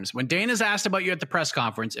sometimes. When Dana's asked about you at the press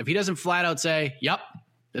conference, if he doesn't flat out say, yep,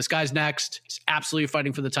 this guy's next, he's absolutely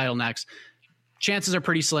fighting for the title next, chances are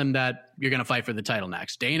pretty slim that you're going to fight for the title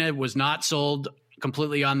next. Dana was not sold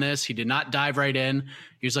completely on this. He did not dive right in.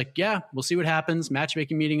 He was like, yeah, we'll see what happens.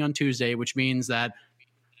 Matchmaking meeting on Tuesday, which means that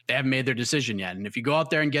they haven't made their decision yet. And if you go out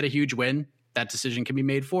there and get a huge win, that decision can be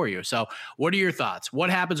made for you. So what are your thoughts? What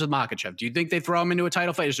happens with Makhachev? Do you think they throw him into a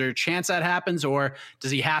title fight? Is there a chance that happens, or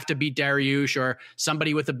does he have to beat Dariush or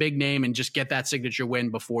somebody with a big name and just get that signature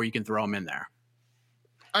win before you can throw him in there?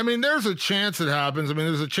 I mean, there's a chance it happens. I mean,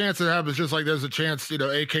 there's a chance it happens, just like there's a chance,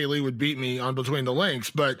 AK Lee would beat me on Between the Links,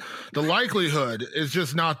 but the likelihood is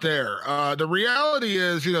just not there. The reality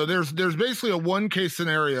is, there's basically a one-case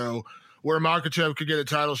scenario where Makhachev could get a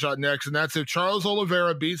title shot next, and that's if Charles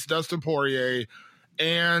Oliveira beats Dustin Poirier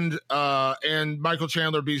and Michael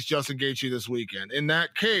Chandler beats Justin Gaethje this weekend. In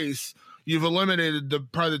that case, you've eliminated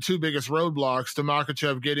probably the two biggest roadblocks to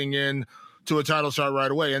Makhachev getting in to a title shot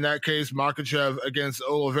right away. In that case, Makhachev against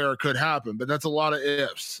Oliveira could happen, but that's a lot of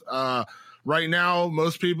ifs. Right now,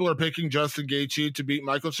 most people are picking Justin Gaethje to beat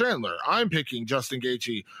Michael Chandler. I'm picking Justin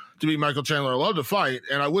Gaethje to beat Michael Chandler. I love to fight,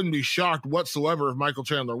 and I wouldn't be shocked whatsoever if Michael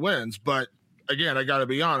Chandler wins. But again, I got to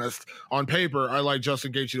be honest. On paper, I like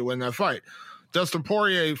Justin Gaethje to win that fight. Dustin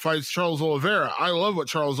Poirier fights Charles Oliveira. I love what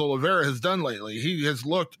Charles Oliveira has done lately. He has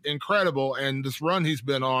looked incredible, and this run he's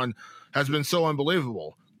been on has been so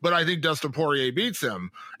unbelievable. But I think Dustin Poirier beats him.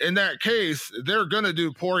 In that case, they're going to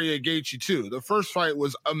do Poirier-Gaethje too. The first fight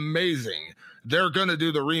was amazing. They're going to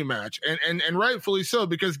do the rematch, and rightfully so,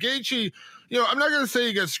 because Gaethje, I'm not going to say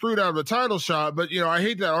he gets screwed out of a title shot, but, I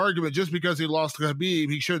hate that argument. Just because he lost to Khabib,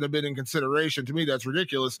 he shouldn't have been in consideration. To me, that's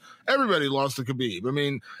ridiculous. Everybody lost to Khabib. I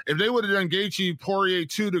mean, if they would have done Gaethje-Poirier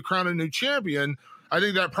 2 to crown a new champion, I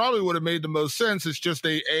think that probably would have made the most sense. It's just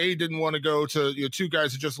they didn't want to go to two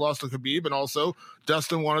guys who just lost to Khabib, and also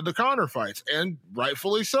Dustin wanted the Conor fights, and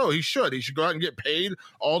rightfully so. He should go out and get paid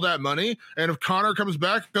all that money. And if Conor comes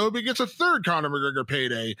back, I hope he gets a third Conor McGregor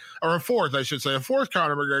payday, or a fourth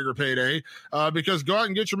Conor McGregor payday, because go out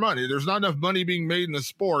and get your money. There's not enough money being made in the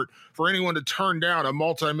sport for anyone to turn down a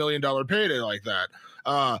multi-million-dollar payday like that.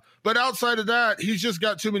 But outside of that, he's just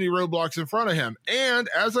got too many roadblocks in front of him. And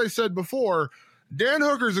as I said before, Dan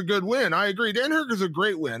Hooker's a good win. I agree. Dan Hooker's a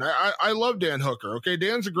great win. I love Dan Hooker. Okay,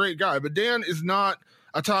 Dan's a great guy, but Dan is not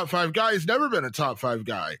a top 5 guy. He's never been a top 5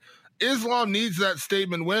 guy. Islam needs that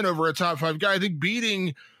statement win over a top 5 guy. I think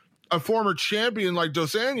beating a former champion like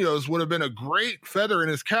Dos Anjos would have been a great feather in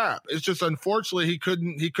his cap. It's just unfortunately he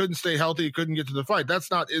couldn't stay healthy. He couldn't get to the fight.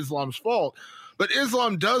 That's not Islam's fault. But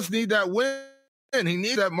Islam does need that win. He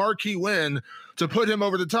needs that marquee win to put him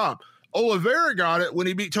over the top. Oliveira got it when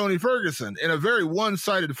he beat Tony Ferguson in a very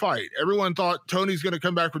one-sided fight. Everyone thought Tony's going to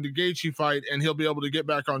come back from the Gaethje fight and he'll be able to get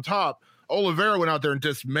back on top. Oliveira went out there and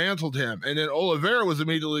dismantled him. And then Oliveira was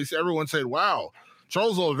immediately, everyone said, wow,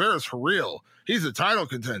 Charles Oliveira's for real. He's a title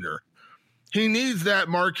contender. He needs that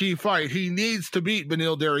marquee fight. He needs to beat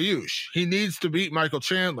Beneil Dariush. He needs to beat Michael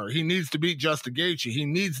Chandler. He needs to beat Justin Gaethje. He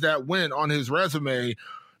needs that win on his resume.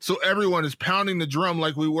 So everyone is pounding the drum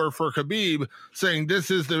like we were for Khabib, saying this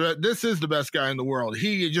is the best guy in the world.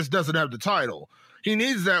 He just doesn't have the title. He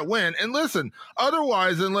needs that win. And listen,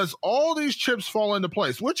 otherwise, unless all these chips fall into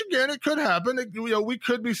place, which again, it could happen. We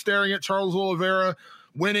could be staring at Charles Oliveira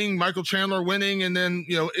winning, Michael Chandler winning, and then,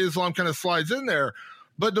 Islam kind of slides in there.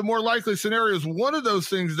 But the more likely scenario is one of those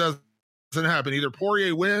things doesn't happen. Either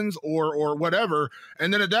Poirier wins or whatever.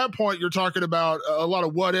 And then at that point, you're talking about a lot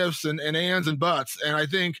of what ifs and ands and buts. And I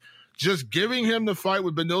think just giving him the fight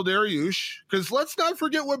with Beneil Dariush, because let's not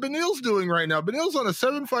forget what Beneil's doing right now. Beneil's on a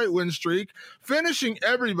 7-fight win streak, finishing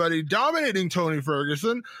everybody, dominating Tony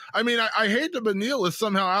Ferguson. I mean, I hate that Beneil is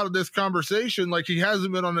somehow out of this conversation, like he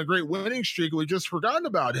hasn't been on a great winning streak. We've just forgotten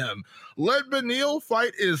about him. Let Beneil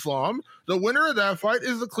fight Islam. The winner of that fight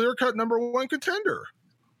is the clear-cut number 1 contender.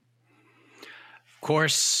 Of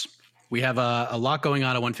course, we have a lot going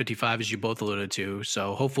on at 155, as you both alluded to.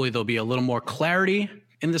 So hopefully there'll be a little more clarity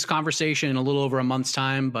in this conversation in a little over a month's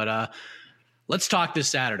time. But let's talk this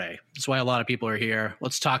Saturday. That's why a lot of people are here.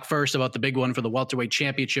 Let's talk first about the big one for the welterweight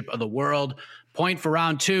championship of the world. Point for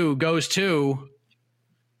round 2 goes to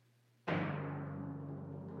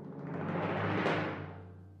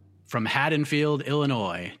from Haddonfield,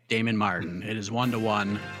 Illinois, Damon Martin. It is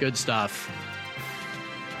 1-1. Good stuff.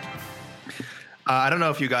 I don't know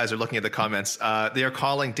if you guys are looking at the comments. They are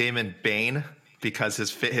calling Damon Bane because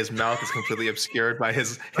his mouth is completely obscured by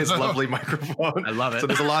his lovely microphone. I love it. So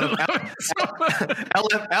there's a lot of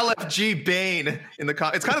LFG Bane in the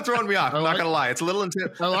comments. It's kind of throwing me off. I'm not going to lie. It's a little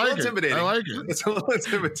intimidating. I like it. It's a little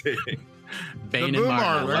intimidating. Bane the boom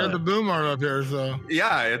arm. I got it. the boom arm up here. So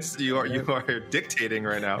yeah, you are dictating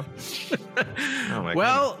right now. Oh my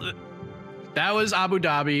God. That was Abu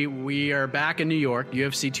Dhabi. We are back in New York,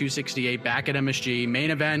 UFC 268, back at MSG.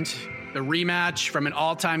 Main event, the rematch from an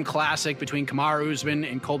all-time classic between Kamaru Usman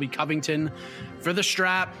and Colby Covington for the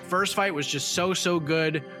strap. First fight was just so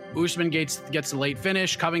good. Usman gets the late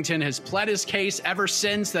finish. Covington has pled his case ever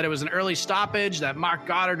since that it was an early stoppage, that Mark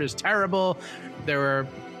Goddard is terrible. There were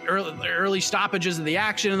early stoppages of the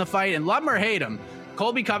action in the fight, and love him or hate him,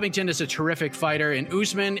 Colby Covington is a terrific fighter, and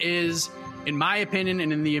Usman is, in my opinion,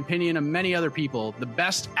 and in the opinion of many other people, the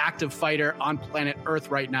best active fighter on planet Earth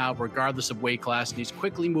right now, regardless of weight class. And he's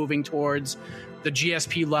quickly moving towards the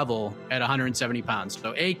GSP level at 170 pounds.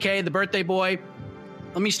 So AK, the birthday boy,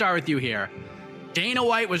 let me start with you here. Dana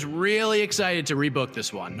White was really excited to rebook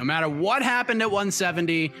this one. No matter what happened at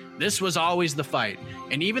 170, this was always the fight.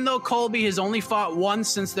 And even though Colby has only fought once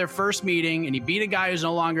since their first meeting, and he beat a guy who's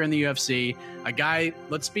no longer in the UFC, a guy,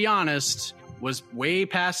 let's be honest, was way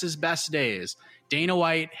past his best days, Dana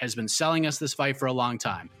White has been selling us this fight for a long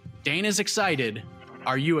time. Dana's excited.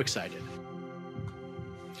 Are you excited?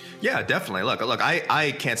 Yeah, definitely. Look,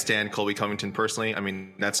 I can't stand Colby Covington personally. I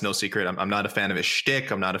mean, that's no secret. I'm not a fan of his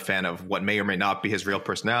shtick. I'm not a fan of what may or may not be his real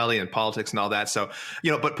personality and politics and all that. So,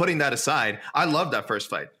 but putting that aside, I loved that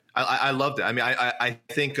first fight. I loved it. I mean, I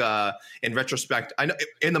think in retrospect, I know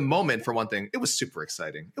in the moment, for one thing, it was super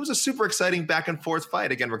exciting. It was a super exciting back and forth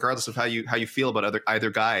fight. Again, regardless of how you feel about either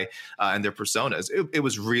guy and their personas, it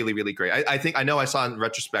was really, really great. I know I saw in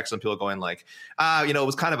retrospect some people going like, it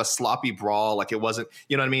was kind of a sloppy brawl. Like it wasn't,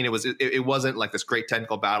 you know what I mean? It wasn't like this great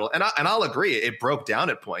technical battle. And I'll agree, it broke down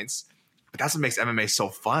at points. But that's what makes MMA so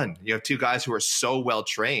fun. You have two guys who are so well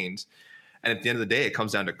trained, and at the end of the day, it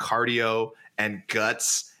comes down to cardio and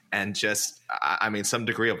guts. And just, some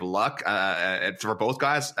degree of luck for both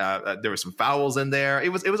guys. There were some fouls in there.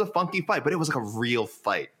 It was a funky fight, but it was like a real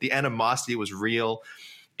fight. The animosity was real.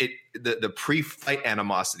 The pre-fight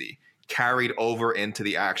animosity carried over into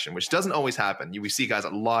the action, which doesn't always happen. We see guys, a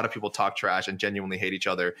lot of people talk trash and genuinely hate each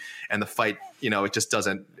other, and the fight, it just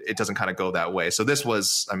doesn't kind of go that way. So this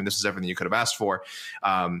was everything you could have asked for.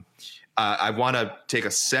 I want to take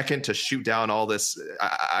a second to shoot down all this.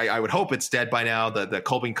 I would hope it's dead by now. The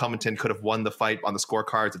Colby Covington could have won the fight on the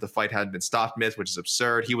scorecards if the fight hadn't been stopped myth, which is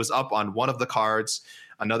absurd. He was up on one of the cards.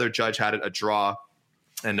 Another judge had it a draw.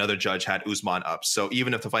 Another judge had Usman up. So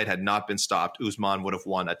even if the fight had not been stopped, Usman would have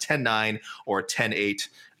won a 10-9 or a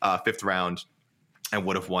 10-8 fifth round and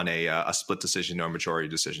would have won a split decision or a majority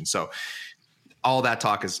decision. So all that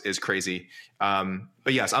talk is crazy.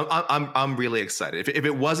 But yes, I'm really excited. If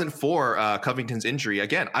it wasn't for Covington's injury,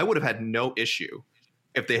 again, I would have had no issue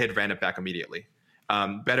if they had ran it back immediately.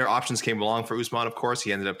 Better options came along for Usman, of course.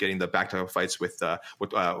 He ended up getting the back-to-back fights with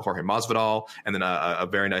Jorge Masvidal, and then a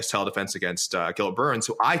very nice title defense against Gilbert Burns,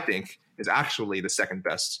 who I think is actually the second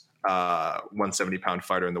best 170-pound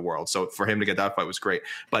fighter in the world. So for him to get that fight was great.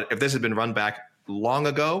 But if this had been run back long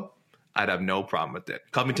ago, I'd have no problem with it.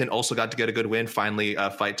 Covington also got to get a good win, finally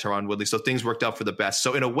fight Tyron Woodley. So things worked out for the best.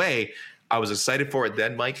 So in a way, I was excited for it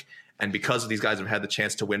then, Mike. And because these guys have had the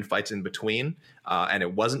chance to win fights in between, and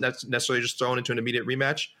it wasn't necessarily just thrown into an immediate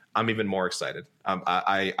rematch, I'm even more excited.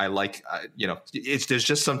 I like, there's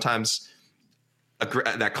just sometimes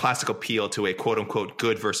that classic appeal to a quote unquote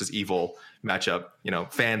good versus evil matchup.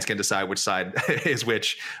 Fans can decide which side is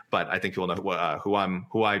which, but I think people know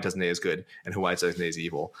who I designate as good and who I designate as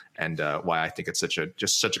evil, and why I think it's such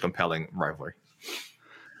a compelling rivalry.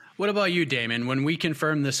 What about you, Damon? When we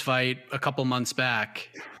confirmed this fight a couple months back,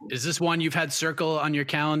 is this one you've had circle on your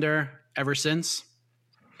calendar ever since?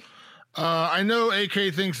 I know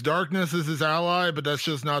AK thinks darkness is his ally, but that's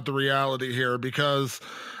just not the reality here, because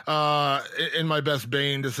in my best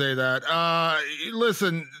bane to say that.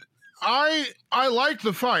 Listen, I like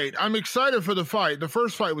the fight. I'm excited for the fight. The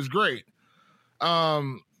first fight was great.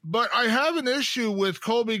 But I have an issue with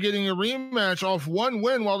Colby getting a rematch off one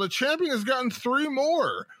win while the champion has gotten 3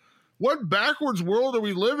 more. What backwards world are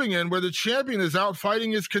we living in where the champion is out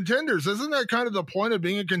fighting his contenders? Isn't that kind of the point of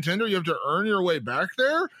being a contender? You have to earn your way back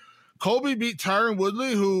there. Colby beat Tyron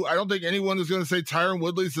Woodley, who I don't think anyone is going to say Tyron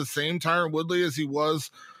Woodley's the same Tyron Woodley as he was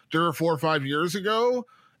 3 or 4 or 5 years ago.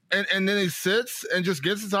 And then he sits and just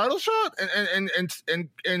gets his title shot. And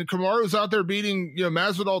Kamaru's out there beating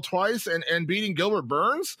Masvidal twice and beating Gilbert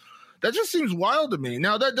Burns. That just seems wild to me.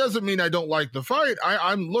 Now, that doesn't mean I don't like the fight.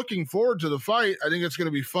 I'm looking forward to the fight. I think it's going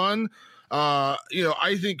to be fun.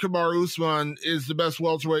 I think Kamaru Usman is the best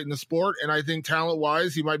welterweight in the sport, and I think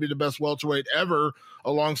talent-wise, he might be the best welterweight ever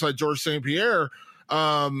alongside George St. Pierre.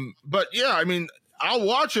 But yeah, I'll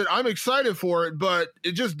watch it. I'm excited for it, but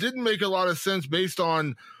it just didn't make a lot of sense based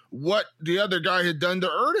on what the other guy had done to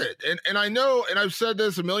earn it. And I know, and I've said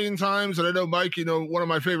this a million times, and I know, Mike, one of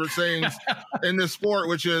my favorite sayings in this sport,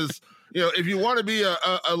 which is, if you want to be a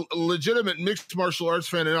legitimate mixed martial arts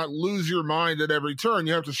fan and not lose your mind at every turn,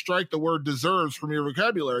 you have to strike the word deserves from your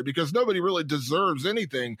vocabulary, because nobody really deserves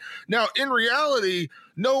anything. Now, in reality,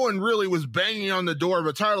 no one really was banging on the door of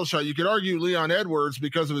a title shot. You could argue Leon Edwards,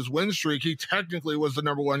 because of his win streak, he technically was the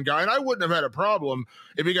number one guy, and I wouldn't have had a problem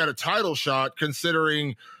if he got a title shot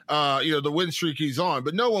considering the win streak he's on.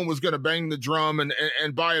 But no one was going to bang the drum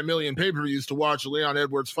and buy a million pay-per-views to watch Leon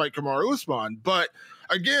Edwards fight Kamaru Usman. But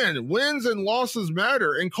again, wins and losses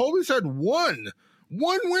matter, and Colby's had one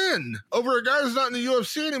One win over a guy who's not in the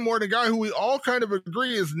UFC anymore, and a guy who we all kind of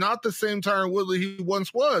agree is not the same Tyron Woodley he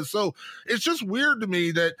once was. So it's just weird to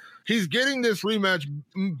me that he's getting this rematch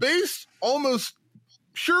based almost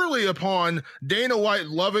purely upon Dana White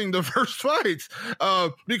loving the first fights,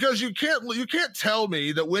 because you can't tell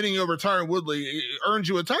me that winning over Tyron Woodley earns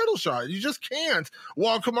you a title shot. You just can't.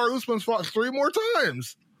 While Kamaru Usman's fought 3 more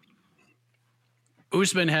times.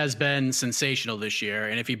 Usman has been sensational this year,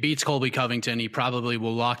 and if he beats Colby Covington, he probably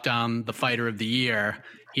will lock down the fighter of the year.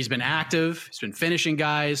 He's been active. He's been finishing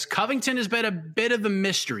guys. Covington has been a bit of a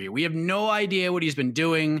mystery. We have no idea what he's been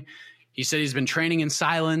doing. He said he's been training in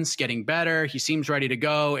silence, getting better. He seems ready to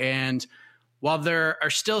go. And while there are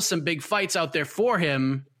still some big fights out there for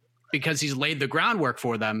him because he's laid the groundwork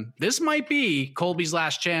for them, this might be Colby's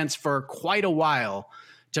last chance for quite a while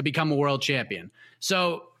to become a world champion.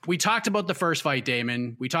 So we talked about the first fight,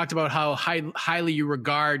 Damon. We talked about how highly you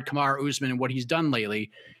regard Kamaru Usman and what he's done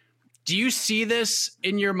lately. Do you see this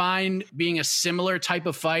in your mind being a similar type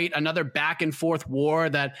of fight, another back and forth war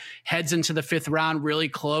that heads into the 5th round really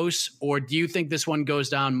close? Or do you think this one goes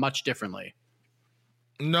down much differently?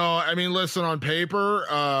 No, I mean, listen, on paper,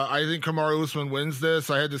 I think Kamaru Usman wins this.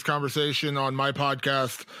 I had this conversation on my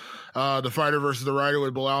podcast, The Fighter versus the Writer,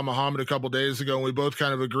 with Bilal Muhammad a couple days ago, and we both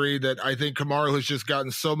kind of agreed that I think Kamaru has just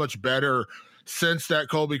gotten so much better since that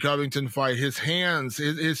Colby Covington fight. His hands,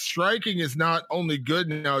 his striking is not only good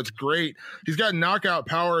now, it's great. He's got knockout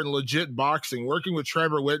power and legit boxing. Working with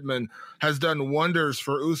Trevor Whitman has done wonders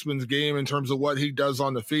for Usman's game in terms of what he does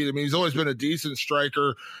on the feet. I mean, he's always been a decent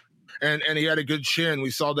striker, and he had a good chin.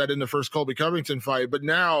 We saw that in the first Colby Covington fight, but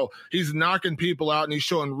now he's knocking people out and he's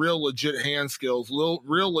showing real legit hand skills,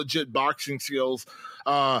 real legit boxing skills.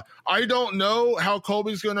 I don't know how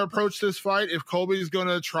Colby's going to approach this fight. If Colby's going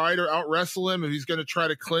to try to out wrestle him, if he's going to try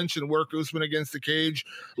to clinch and work Usman against the cage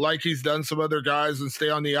like he's done some other guys and stay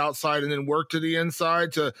on the outside and then work to the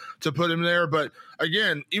inside to put him there. But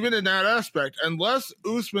again, even in that aspect, unless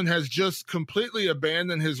Usman has just completely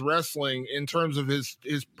abandoned his wrestling in terms of his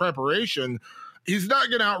preparation, he's not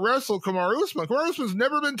going to out wrestle Kamaru Usman. Kamaru Usman's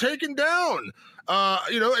never been taken down.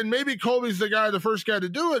 And maybe Colby's the first guy to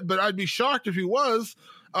do it, but I'd be shocked if he was.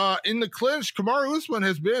 In the clinch, Kamaru Usman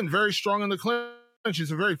has been very strong in the clinch.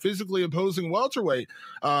 He's a very physically imposing welterweight.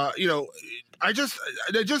 I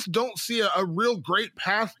just don't see a real great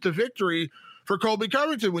path to victory for Colby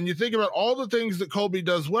Covington. When you think about all the things that Colby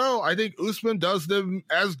does well, I think Usman does them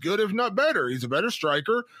as good, if not better. He's a better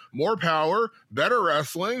striker, more power, better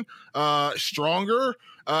wrestling, stronger.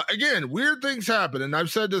 Again, weird things happen, and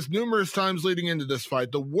I've said this numerous times leading into this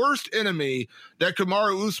fight. The worst enemy that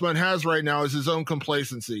Kamaru Usman has right now is his own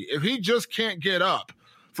complacency. If he just can't get up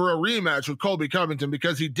for a rematch with Colby Covington,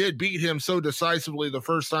 because he did beat him so decisively the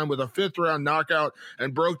first time with a 5th-round knockout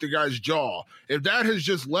and broke the guy's jaw, if that has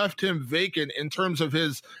just left him vacant in terms of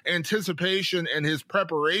his anticipation and his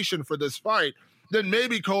preparation for this fight, then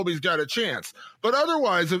maybe Colby's got a chance. But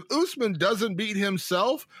otherwise, if Usman doesn't beat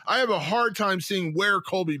himself, I have a hard time seeing where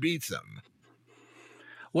Colby beats him.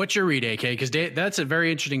 What's your read, AK? Because that's a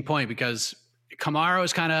very interesting point, because Kamaru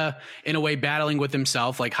is kind of, in a way, battling with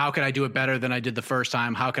himself. Like, how can I do it better than I did the first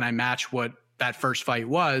time? How can I match what that first fight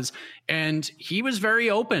was? And he was very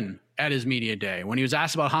open at his media day. When he was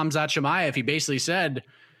asked about Khamzat Chimaev, he basically said,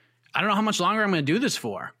 I don't know how much longer I'm going to do this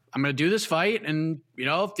for. I'm going to do this fight, and,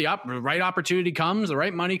 if the right opportunity comes, the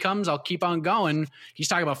right money comes, I'll keep on going. He's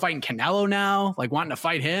talking about fighting Canelo now, like wanting to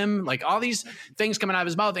fight him, like all these things coming out of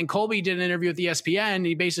his mouth. And Colby did an interview with ESPN, and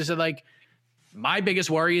he basically said, like, my biggest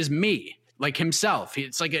worry is me. Like himself.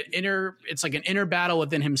 It's like an inner battle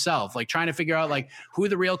within himself, like trying to figure out like who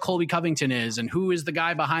the real Colby Covington is and who is the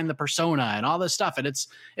guy behind the persona and all this stuff. And it's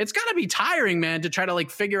gotta be tiring, man, to try to like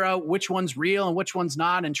figure out which one's real and which one's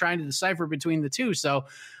not and trying to decipher between the two. So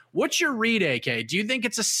what's your read, AK? Do you think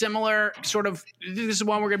it's a similar sort of, this is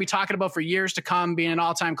one we're gonna be talking about for years to come, being an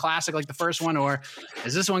all-time classic like the first one, or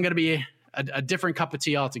is this one gonna be a different cup of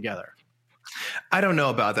tea altogether? I don't know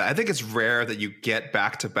about that. I think it's rare that you get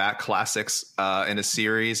back-to-back classics in a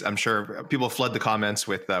series. I'm sure people flood the comments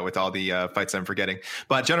with all the fights I'm forgetting.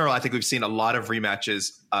 But in general, I think we've seen a lot of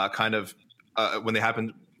rematches when they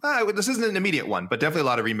happen. This isn't an immediate one, but definitely a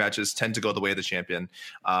lot of rematches tend to go the way of the champion,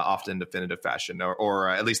 often in definitive fashion, or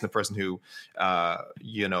at least in the person who,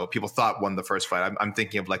 people thought won the first fight. I'm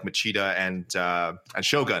thinking of like Machida and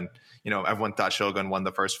Shogun. Everyone thought Shogun won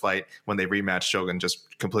the first fight. When they rematched, Shogun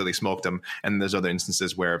just completely smoked him. And there's other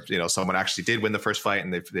instances where, someone actually did win the first fight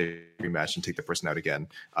and they rematched and take the person out again,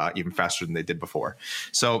 even faster than they did before.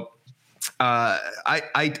 So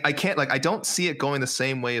I can't, I don't see it going the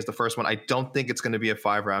same way as the first one. I don't think it's going to be a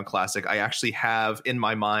 5-round classic. I actually have in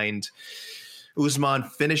my mind Usman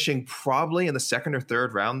finishing probably in the second or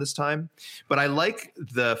third round this time. But I like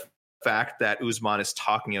the fact that Usman is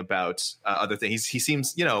talking about other things. He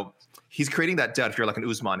seems, he's creating that doubt if you're like an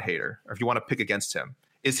Usman hater, or if you want to pick against him.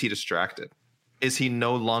 Is he distracted? Is he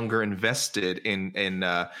no longer invested in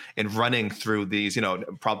running through these,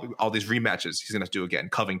 probably all these rematches he's going to do again,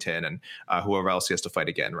 Covington and whoever else he has to fight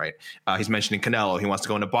again, right? He's mentioning Canelo. He wants to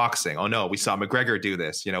go into boxing. Oh, no, we saw McGregor do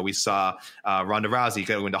this. We saw Ronda Rousey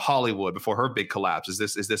go into Hollywood before her big collapse. Is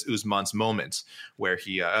this Usman's moment where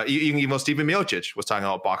even Stephen Miocic was talking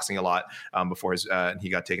about boxing a lot before he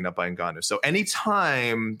got taken up by Ngannou. So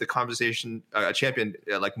anytime the conversation, a champion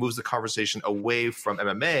moves the conversation away from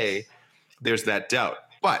MMA, there's that doubt.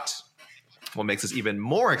 But what makes this even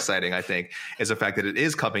more exciting, I think, is the fact that it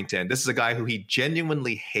is Covington. This is a guy who he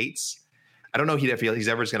genuinely hates. I don't know if he's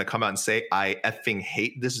ever just going to come out and say, I effing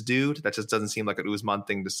hate this dude. That just doesn't seem like an Usman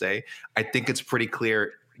thing to say. I think it's pretty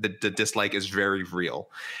clear that the dislike is very real.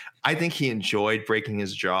 I think he enjoyed breaking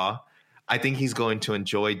his jaw. I think he's going to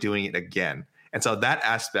enjoy doing it again. And so that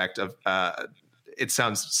aspect of it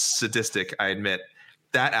sounds sadistic, I admit.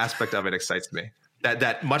 That aspect of it excites me.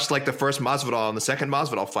 That much like the first Masvidal and the second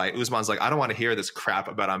Masvidal fight, Usman's like, I don't want to hear this crap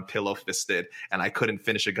about I'm pillow fisted and I couldn't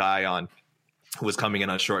finish a guy on who was coming in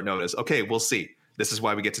on short notice. Okay, we'll see. This is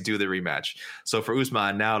why we get to do the rematch. So for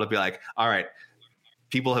Usman now, it'll be like, all right,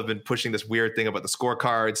 people have been pushing this weird thing about the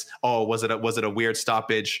scorecards. Oh, was it a weird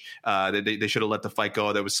stoppage? They should have let the fight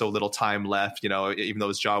go. There was so little time left, even though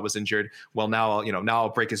his jaw was injured. Well, now I'll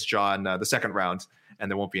break his jaw in the second round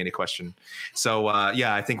and there won't be any question. So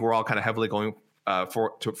I think we're all kind of heavily going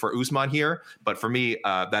for Usman here, but for me,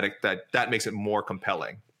 that makes it more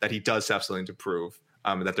compelling that he does have something to prove.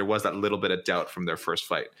 That there was that little bit of doubt from their first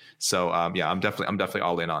fight. So I'm definitely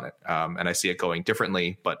all in on it, and I see it going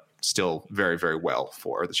differently, but still very, very well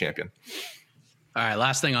for the champion. All right,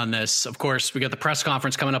 last thing on this. Of course, we got the press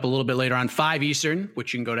conference coming up a little bit later on 5 Eastern,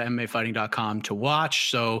 which you can go to MMAfighting.com to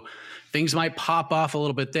watch. So things might pop off a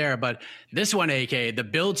little bit there. But this one, AK, the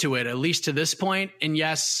build to it, at least to this point, and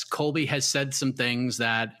yes, Colby has said some things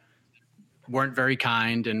that weren't very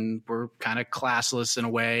kind and were kind of classless in a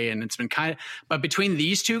way. And it's been but between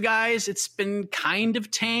these two guys, it's been kind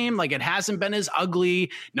of tame. Like, it hasn't been as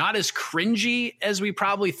ugly, not as cringy as we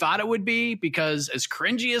probably thought it would be, because as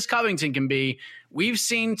cringy as Covington can be, we've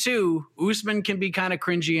seen too, Usman can be kind of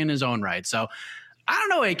cringy in his own right. So I don't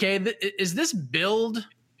know, AK, is this build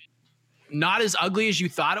not as ugly as you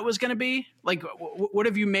thought it was going to be? Like, what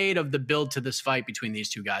have you made of the build to this fight between these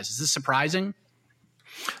two guys? Is this surprising?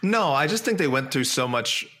 No, I just think they went through so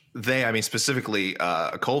much. Specifically,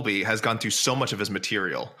 Colby has gone through so much of his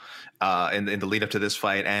material in the lead up to this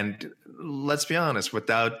fight. And let's be honest,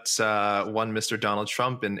 without one Mr. Donald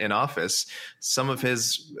Trump in office, some of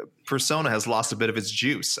his persona has lost a bit of its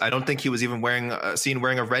juice. I don't think he was even seen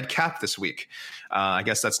wearing a red cap this week. I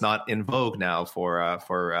guess that's not in vogue now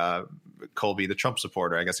for Colby, the Trump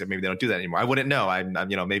supporter. I guess maybe they don't do that anymore. I wouldn't know.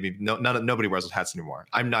 Maybe nobody wears those hats anymore.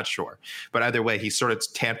 I'm not sure. But either way, he sort of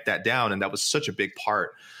tamped that down, and that was such a big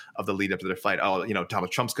part of the lead up to their fight. Oh,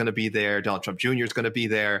 Donald Trump's going to be there. Donald Trump Jr. is going to be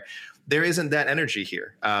there. There isn't that energy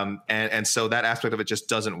here. And so that aspect of it just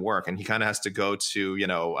doesn't work. And he kind of has to go to,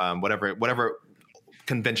 whatever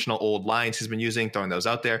conventional old lines he's been using, throwing those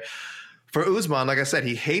out there. For Usman, like I said,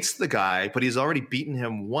 he hates the guy, but he's already beaten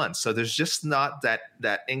him once. So there's just not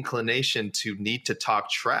that inclination to need to talk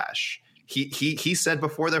trash. He said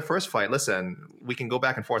before their first fight, listen, we can go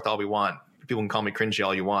back and forth all we want. People can call me cringy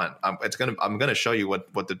all you want. I'm going to show you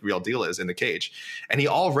what the real deal is in the cage. And he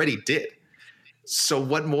already did. So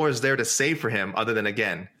what more is there to say for him other than,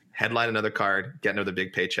 again, headline another card, get another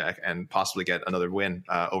big paycheck, and possibly get another win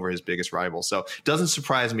over his biggest rival? So it doesn't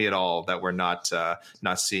surprise me at all that we're not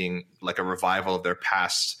seeing like a revival of their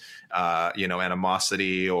past,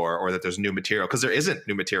 animosity or that there's new material, because there isn't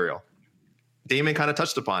new material. Damon kind of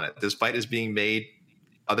touched upon it. This fight is being made.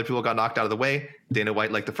 Other people got knocked out of the way. Dana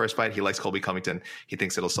White liked the first fight. He likes Colby Covington. He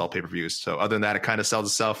thinks it'll sell pay-per-views. So other than that, it kind of sells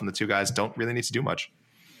itself, and the two guys don't really need to do much.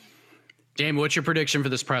 Damon, what's your prediction for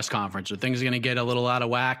this press conference? Are things going to get a little out of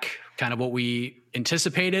whack, kind of what we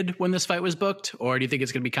anticipated when this fight was booked? Or do you think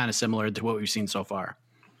it's going to be kind of similar to what we've seen so far?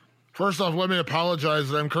 First off, let me apologize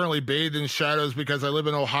that I'm currently bathed in shadows because I live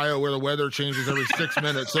in Ohio where the weather changes every 6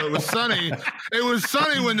 minutes. So it was sunny. It was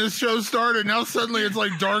sunny when this show started. Now suddenly it's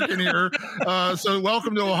like dark in here. So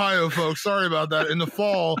welcome to Ohio, folks. Sorry about that. In the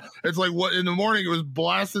fall, it's like in the morning it was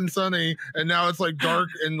blasting sunny, and now it's like dark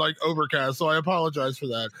and like overcast. So I apologize for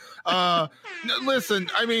that. Listen,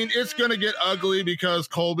 I mean, it's going to get ugly because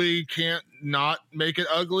Colby can't not make it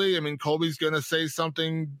ugly. I mean, Colby's going to say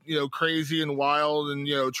something, crazy and wild and,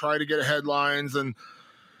 try to get headlines. And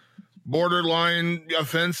borderline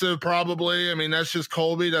offensive, probably. I mean, that's just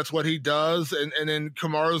Colby. That's what he does. And then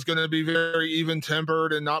Kamaru's going to be very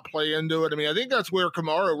even-tempered and not play into it. I mean, I think that's where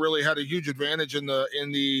Kamaru really had a huge advantage in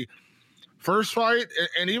the first fight,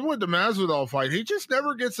 and even with the Masvidal fight, he just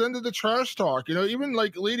never gets into the trash talk. You know, even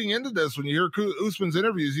like leading into this, when you hear Usman's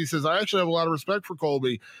interviews, he says, I actually have a lot of respect for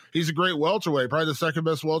Colby. He's a great welterweight, probably the second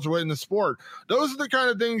best welterweight in the sport. Those are the kind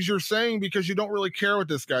of things you're saying because you don't really care what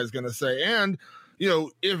this guy's going to say. And, you know,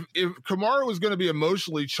 if Kamaru was going to be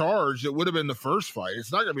emotionally charged, it would have been the first fight.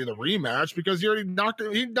 It's not going to be the rematch because he already knocked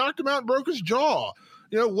him out and broke his jaw.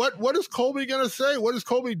 You know, what is Colby going to say? What has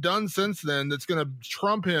Colby done since then that's going to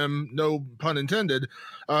trump him, no pun intended,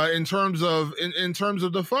 in terms of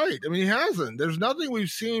the fight? I mean, he hasn't. There's nothing we've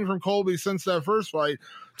seen from Colby since that first fight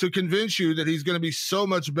to convince you that he's going to be so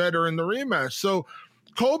much better in the rematch. So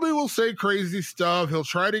Colby will say crazy stuff. He'll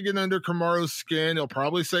try to get under Kamaru's skin. He'll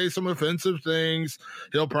probably say some offensive things.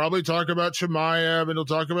 He'll probably talk about Chimaev, and he'll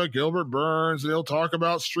talk about Gilbert Burns, and he'll talk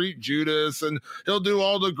about Street Judas, and he'll do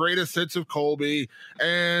all the greatest hits of Colby,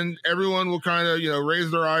 and everyone will kind of, you know,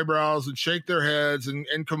 raise their eyebrows and shake their heads, and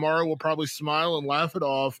Kamaru will probably smile and laugh it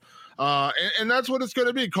off. And that's what it's going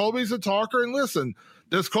to be. Colby's a talker, and listen,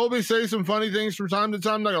 does Colby say some funny things from time to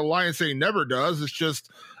time? I'm not gonna lie and say he never does. It's just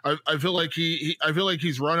I feel like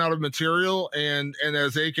he's run out of material, and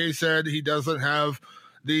as AK said, he doesn't have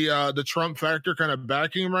the Trump factor kind of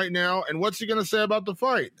backing him right now. And what's he gonna say about the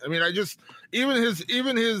fight? I mean,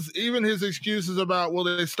 even his excuses about, well,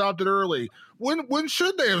 they stopped it early. When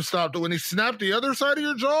should they have stopped it? When he snapped the other side of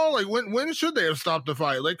your jaw? Like when should they have stopped the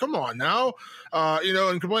fight? Like, come on now. You know,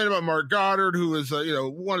 and complain about Mark Goddard, who is you know,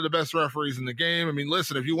 one of the best referees in the game. I mean,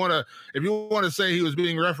 listen, if you want to say he was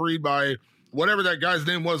being refereed by whatever that guy's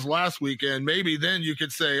name was last weekend, maybe then you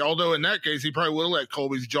could say, although in that case he probably would have let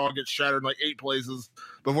Colby's jaw get shattered in like 8 places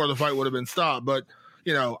before the fight would have been stopped. But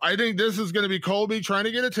you know, I think this is going to be Colby trying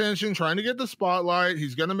to get attention, trying to get the spotlight.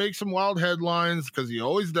 He's going to make some wild headlines because he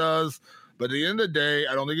always does. But at the end of the day,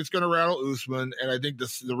 I don't think it's going to rattle Usman, and I think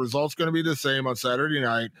the result's going to be the same on Saturday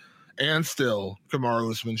night, and still Kamaru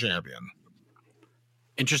Usman champion.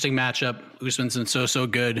 Interesting matchup. Usman's been so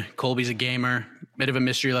good. Colby's a gamer. Bit of a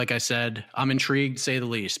mystery, like I said. I'm intrigued, to say the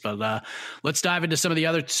least. But let's dive into some of the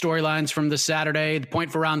other storylines from this Saturday. The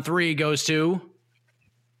point for round 3 goes to...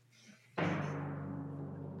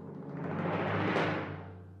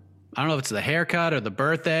 I don't know if it's the haircut or the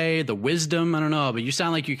birthday, the wisdom. I don't know, but you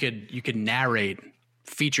sound like you could narrate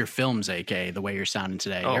feature films, AK, the way you're sounding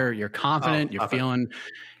today. Oh. You're confident. You're feeling.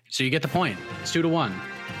 So you get the point. It's 2-1.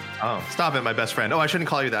 Oh, stop it, my best friend. Oh, I shouldn't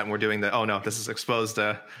call you that when we're doing the. Oh no, this is exposed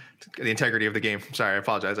the integrity of the game. Sorry, I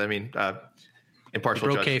apologize. I mean,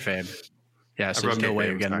 impartial judge. Kayfabe. Yeah, so there's no way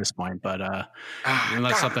you're getting this point, but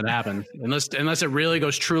unless something happens, unless it really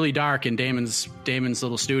goes truly dark in Damon's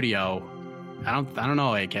little studio. I don't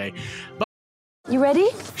know, AK. But you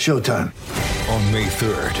ready? Showtime. On May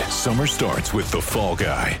 3rd, summer starts with The Fall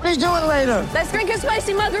Guy. Let's do it later. Let's drink a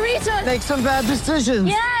spicy margarita. Make some bad decisions.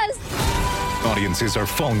 Yes. Audiences are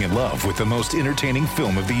falling in love with the most entertaining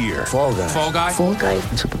film of the year. Fall Guy. Fall Guy? Fall Guy.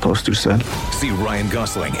 That's what the poster said. See Ryan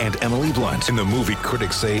Gosling and Emily Blunt in the movie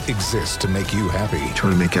critics say exists to make you happy.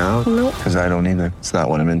 Trying to make it out? Nope. Because I don't either. It's not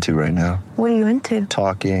what I'm into right now. What are you into?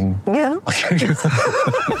 Talking. Yeah.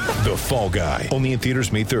 The Fall Guy. Only in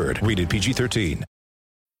theaters May 3rd. Rated PG-13.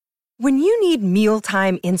 When you need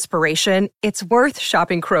mealtime inspiration, it's worth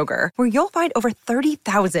shopping Kroger, where you'll find over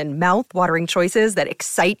 30,000 mouth-watering choices that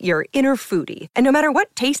excite your inner foodie. And no matter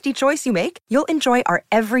what tasty choice you make, you'll enjoy our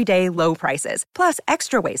everyday low prices, plus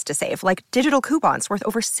extra ways to save, like digital coupons worth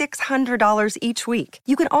over $600 each week.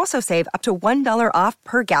 You can also save up to $1 off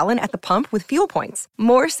per gallon at the pump with fuel points.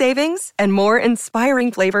 More savings and more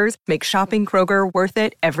inspiring flavors make shopping Kroger worth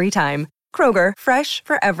it every time. Kroger, fresh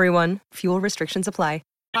for everyone. Fuel restrictions apply.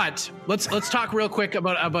 But let's talk real quick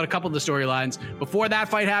about a couple of the storylines. Before that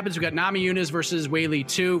fight happens, we got Namajunas versus Weili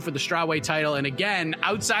 2 for the strawweight title. And again,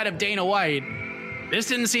 outside of Dana White, this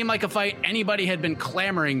didn't seem like a fight anybody had been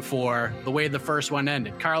clamoring for the way the first one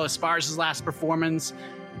ended. Carla Esparza's last performance,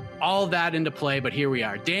 all of that into play, but here we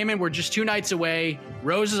are. Damon, we're just 2 nights away.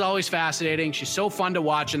 Rose is always fascinating. She's so fun to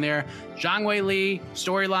watch in there. Zhang Weili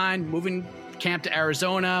storyline, moving camp to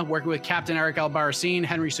Arizona, working with Captain Eric Albarracin,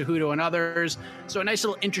 Henry Cejudo, and others. So a nice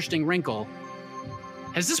little interesting wrinkle.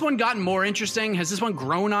 Has this one gotten more interesting? Has this one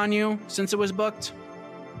grown on you since it was booked?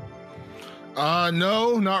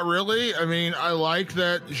 No, not really. I mean, I like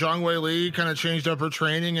that Zhang Weili kind of changed up her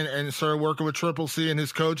training and started working with Triple C and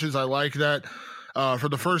his coaches. I like that for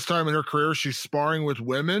the first time in her career, she's sparring with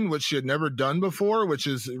women, which she had never done before, which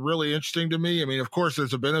is really interesting to me. I mean, of course,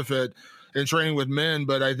 there's a benefit in training with men,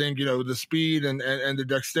 but I think, the speed and the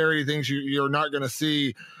dexterity things you're not going to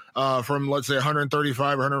see from, let's say,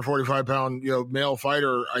 135 or 145 pound, male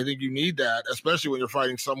fighter. I think you need that, especially when you're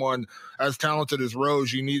fighting someone as talented as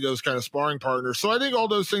Rose. You need those kind of sparring partners. So I think all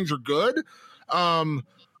those things are good.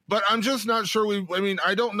 But I'm just not sure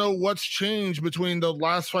I don't know what's changed between the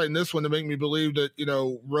last fight and this one to make me believe that,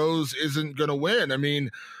 Rose isn't going to win.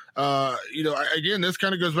 Again, this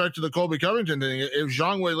kind of goes back to the Colby Covington thing. If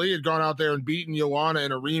Zhang Weili had gone out there and beaten Joanna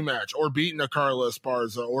in a rematch, or beaten a Carla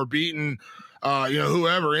Esparza, or beaten,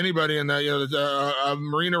 whoever, anybody in that,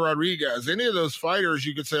 Marina Rodriguez, any of those fighters,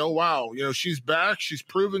 you could say, oh, wow, she's back. She's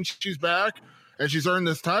proven she's back and she's earned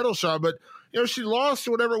this title shot. But, she lost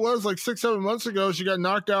whatever it was like 6-7 months ago. She got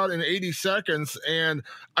knocked out in 80 seconds. And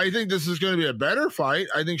I think this is going to be a better fight.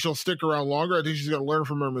 I think she'll stick around longer. I think she's going to learn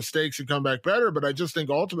from her mistakes and come back better. But I just think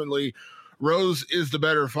ultimately Rose is the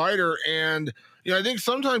better fighter. And, I think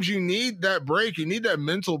sometimes you need that break. You need that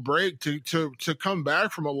mental break to come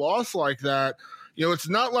back from a loss like that. It's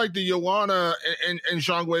not like the Joanna and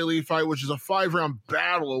Zhang Weili fight, which is a 5-round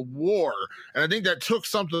battle, a war. And I think that took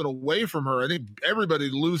something away from her. I think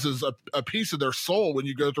everybody loses a piece of their soul when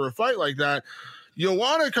you go through a fight like that.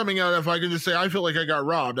 Joanna coming out of that fight can just say, I feel like I got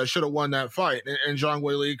robbed. I should have won that fight. And Zhang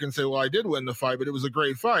Weili can say, well, I did win the fight, but it was a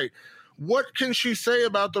great fight. What can she say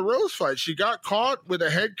about the Rose fight? She got caught with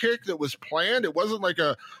a head kick that was planned. It wasn't like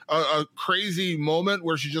a crazy moment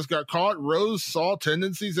where she just got caught. Rose saw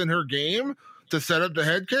tendencies in her game to set up the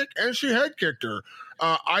head kick, and she head kicked her.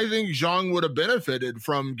 I think Zhang would have benefited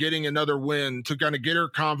from getting another win to kind of get her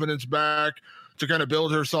confidence back, to kind of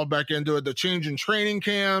build herself back into it. The change in training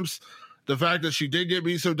camps, the fact that she did get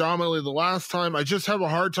beat so dominantly the last time, I just have a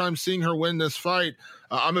hard time seeing her win this fight.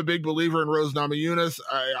 I'm a big believer in Rose Namajunas.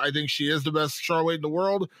 I think she is the best strawweight in the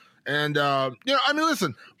world. And,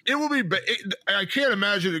 listen, it will be, I can't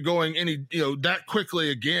imagine it going that quickly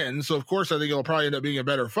again. So, of course, I think it'll probably end up being a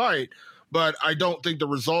better fight. But I don't think the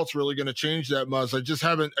result's really going to change that much. I just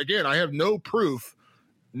haven't, again, I have no proof,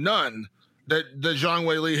 none, that Zhang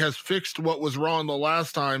Weili has fixed what was wrong the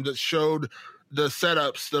last time, that showed the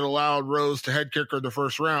setups that allowed Rose to head kick her the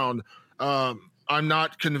first round. I'm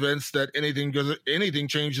not convinced that anything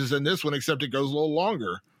changes in this one, except it goes a little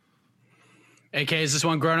longer. AK, is this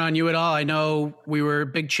one grown on you at all? I know we were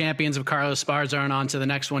big champions of Carla Esparza and on to the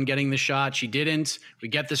next one getting the shot. She didn't. We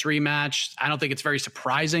get this rematch. I don't think it's very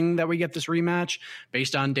surprising that we get this rematch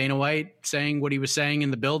based on Dana White saying what he was saying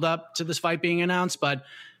in the buildup to this fight being announced. But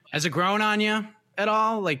has it grown on you at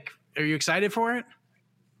all? Are you excited for it?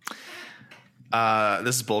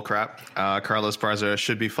 This is bullcrap. Carla Esparza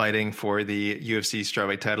should be fighting for the UFC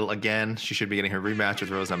strawweight title again. She should be getting her rematch with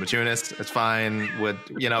Rose Namajunas. It's fine.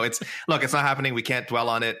 It's not happening. We can't dwell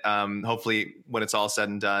on it. Hopefully, when it's all said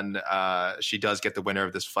and done, she does get the winner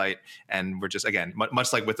of this fight. And we're just, again,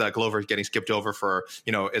 much like with Glover getting skipped over for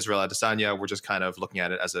Israel Adesanya, we're just kind of looking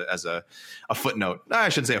at it as a footnote. I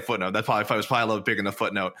shouldn't say a footnote. That fight was probably a little bigger than a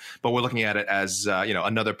footnote. But we're looking at it as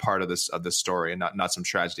another part of this story, and not some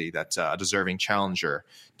tragedy that a deserving challenger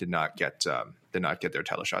did not get their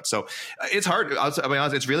title shot. So it's hard. I'll be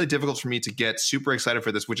honest, it's really difficult for me to get super excited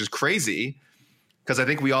for this, which is crazy because I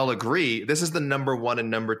think we all agree this is the number 1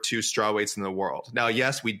 and number 2 strawweights in the world. Now,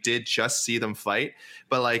 yes, we did just see them fight,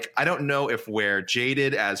 but I don't know if we're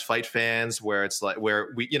jaded as fight fans, where it's where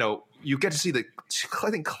we you get to see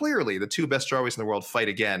I think clearly the 2 best strawweights in the world fight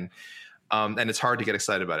again. And it's hard to get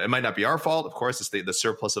excited about it. It might not be our fault. Of course, it's the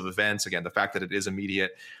surplus of events. Again, the fact that it is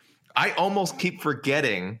immediate. I almost keep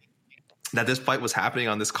forgetting that this fight was happening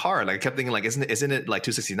on this card. I kept thinking, isn't it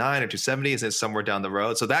 269 or 270? Is it somewhere down the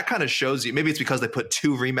road? So that kind of shows you, maybe it's because they put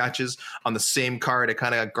 2 rematches on the same card. It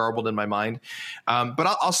kind of got garbled in my mind. But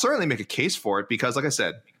I'll certainly make a case for it because, like I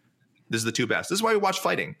said, this is the 2 best. This is why we watch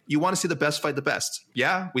fighting. You want to see the best fight the best.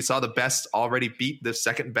 Yeah, we saw the best already beat the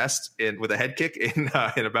second best with a head kick in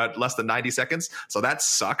about less than 90 seconds. So that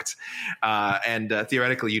sucked. And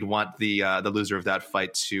theoretically, you'd want the loser of that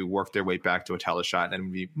fight to work their way back to a title shot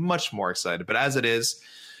and be much more excited. But as it is,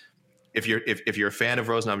 if you're a fan of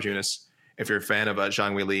Rose Namajunas, if you're a fan of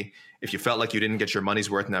Zhang Weili, if you felt like you didn't get your money's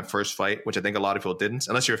worth in that first fight, which I think a lot of people didn't,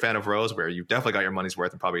 unless you're a fan of Rose, where you definitely got your money's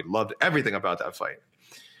worth and probably loved everything about that fight,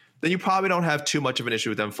 then you probably don't have too much of an issue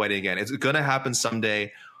with them fighting again. It's going to happen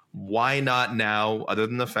someday. Why not now, other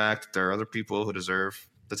than the fact that there are other people who deserve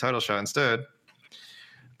the title shot instead?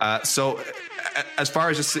 So as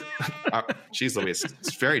far as just geez Louise,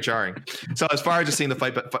 it's very jarring. So as far as just seeing the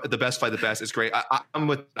best fight the best is great.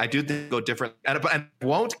 I do think go different, and I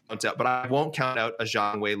won't count out a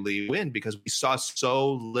Zhang Weili win because we saw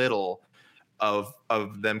so little of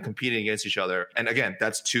them competing against each other. And again,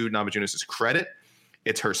 that's to Namajunas' credit.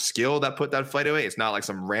 It's her skill that put that fight away. It's not like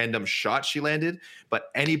some random shot she landed, but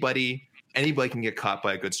anybody can get caught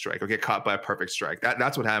by a good strike or get caught by a perfect strike.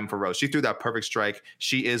 That's what happened for Rose. She threw that perfect strike.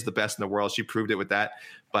 She is the best in the world. She proved it with that.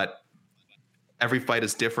 But every fight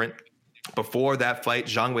is different. Before that fight,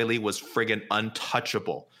 Zhang Weili was friggin'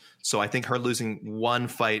 untouchable. So I think her losing one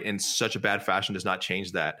fight in such a bad fashion does not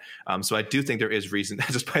change that. So I do think there is reason,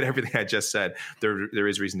 despite everything I just said, there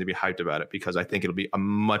is reason to be hyped about it, because I think it'll be a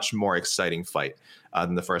much more exciting fight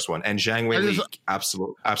than the first one. And Zhang Weili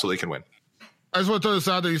absolutely can win. I just want to throw this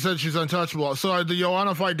out there. You said she's untouchable. So the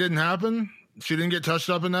Joanna fight didn't happen? She didn't get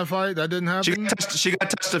touched up in that fight? That didn't happen? She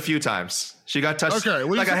got touched a few times. She got touched. Okay,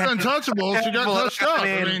 well, you said untouchable. She got touched up.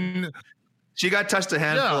 I mean, she got touched a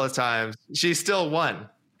handful of times. She still won.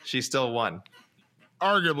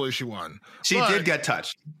 Arguably, she won. She did get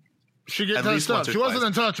touched. She got touched up. She wasn't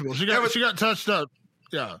untouchable. She got touched up.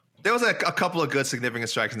 Yeah. There was a couple of good significant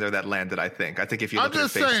strikes in there that landed, I think. I think if you look I'm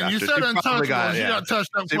just saying, you said untouchable. She got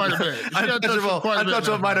touched up quite a bit.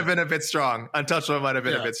 Untouchable might have been a bit strong. Untouchable might have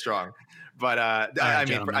been a bit strong. But I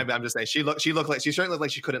mean, I'm just saying, she certainly looked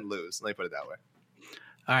like she couldn't lose. Let me put it that way.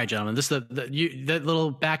 All right, gentlemen, this is that little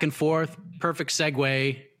back and forth, perfect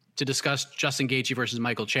segue to discuss Justin Gaethje versus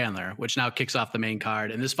Michael Chandler, which now kicks off the main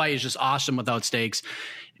card. And this fight is just awesome without stakes.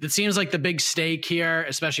 It seems like the big stake here,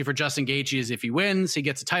 especially for Justin Gaethje, is if he wins, he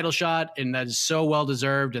gets a title shot, and that is so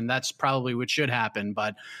well-deserved, and that's probably what should happen.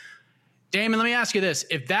 But Damon, let me ask you this.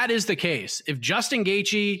 If that is the case, if Justin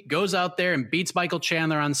Gaethje goes out there and beats Michael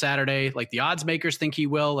Chandler on Saturday, like the odds makers think he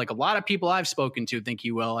will, like a lot of people I've spoken to think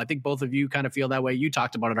he will, I think both of you kind of feel that way. You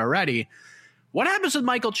talked about it already. What happens with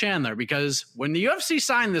Michael Chandler? Because when the UFC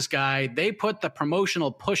signed this guy, they put the promotional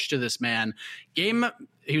push to this man. He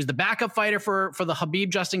was the backup fighter for the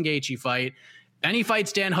Khabib-Justin Gaethje fight. Then he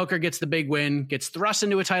fights Dan Hooker, gets the big win, gets thrust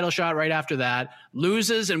into a title shot right after that,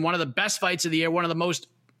 loses in one of the best fights of the year, one of the most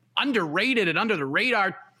underrated and under the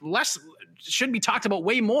radar, should be talked about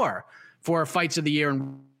way more for fights of the year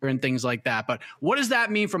and things like that. But what does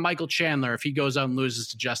that mean for Michael Chandler if he goes out and loses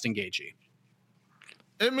to Justin Gaethje?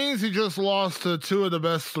 It means he just lost to two of the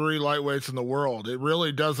best three lightweights in the world. It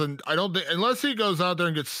really doesn't. I don't think, unless he goes out there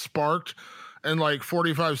and gets sparked in like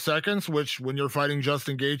 45 seconds, which when you're fighting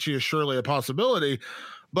Justin Gaethje is surely a possibility.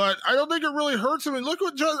 But I don't think it really hurts him. And look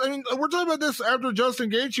what we're talking about this after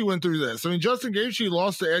Justin Gaethje went through this. I mean, Justin Gaethje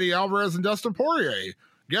lost to Eddie Alvarez and Dustin Poirier.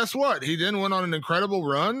 Guess what? He then went on an incredible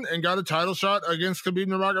run and got a title shot against Khabib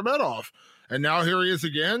Nurmagomedov. And now here he is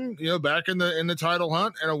again, back in the title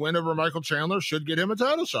hunt, and a win over Michael Chandler should get him a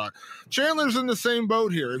title shot. Chandler's in the same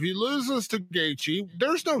boat here. If he loses to Gaethje,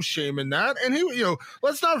 there's no shame in that. And he,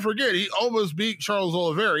 let's not forget, he almost beat Charles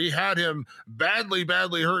Oliveira. He had him badly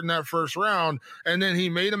hurt in that first round, and then he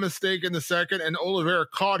made a mistake in the second, and Oliveira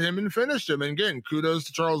caught him and finished him. And again, kudos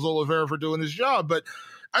to Charles Oliveira for doing his job. But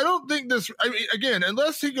I don't think again,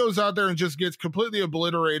 unless he goes out there and just gets completely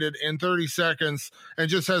obliterated in 30 seconds and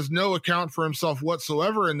just has no account for himself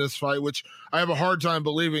whatsoever in this fight, which I have a hard time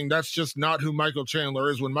believing that's just not who Michael Chandler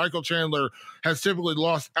is. When Michael Chandler has typically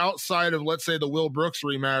lost outside of, let's say, the Will Brooks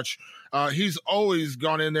rematch, he's always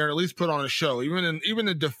gone in there and at least put on a show. Even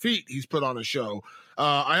in defeat, he's put on a show.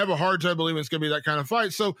 I have a hard time believing it's going to be that kind of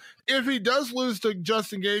fight. So if he does lose to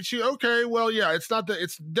Justin Gaethje, okay, well, yeah, it's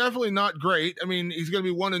definitely not great. I mean, he's going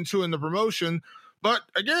to be 1-2 in the promotion. But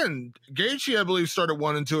again, Gaethje, I believe, started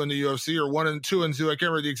 1-2 in the UFC, or 1-2. I can't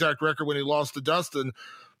remember the exact record when he lost to Dustin.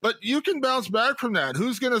 But you can bounce back from that.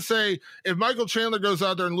 Who's going to say, if Michael Chandler goes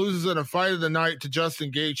out there and loses in a fight of the night to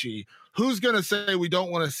Justin Gaethje, who's going to say we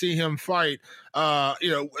don't want to see him fight,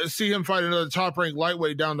 another top-ranked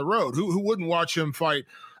lightweight down the road? Who wouldn't watch him fight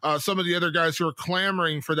some of the other guys who are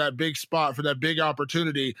clamoring for that big spot, for that big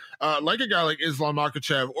opportunity, like a guy like Islam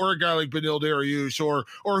Makhachev or a guy like Beneil Dariush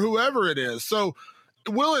or whoever it is? So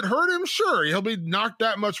will it hurt him? Sure. He'll be knocked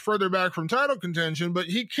that much further back from title contention, but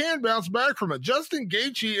he can bounce back from it. Justin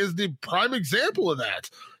Gaethje is the prime example of that.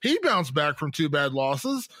 He bounced back from two bad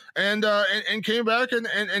losses and came back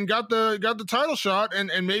and got the title shot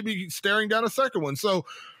and maybe staring down a second one. So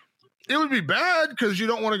it would be bad because you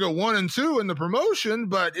don't want to go 1-2 in the promotion,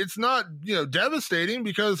 but it's not, devastating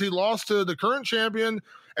because he lost to the current champion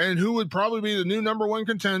and who would probably be the new number one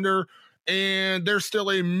contender. And there's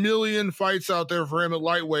still a million fights out there for him at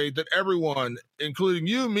lightweight that everyone, including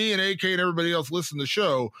you, me, and AK and everybody else listening to the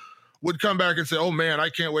show, would come back and say, oh, man, I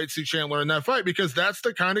can't wait to see Chandler in that fight, because that's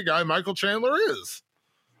the kind of guy Michael Chandler is.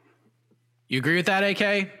 You agree with that,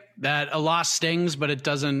 AK? That a loss stings, but it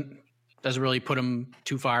doesn't really put him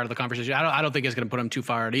too far out of the conversation? I don't think it's going to put him too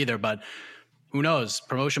far out either, but who knows?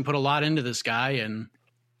 Promotion put a lot into this guy, and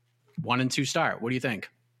 1-2 start. What do you think?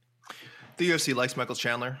 The UFC likes Michael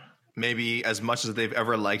Chandler. maybe as much as they've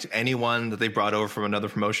ever liked anyone that they brought over from another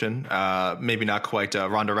promotion. Maybe not quite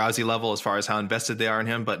Ronda Rousey level as far as how invested they are in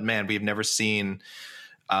him, but man, we've never seen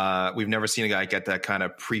a guy get that kind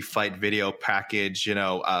of pre-fight video package,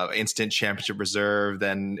 instant championship reserve,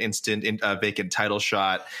 then instant vacant title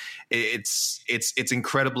shot. It's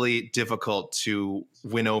incredibly difficult to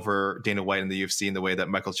win over Dana White in the UFC in the way that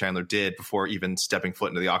Michael Chandler did before even stepping foot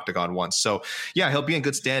into the octagon once. So yeah, he'll be in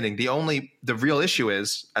good standing. The real issue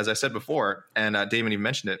is, as I said before, and Damon even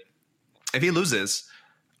mentioned it, if he loses,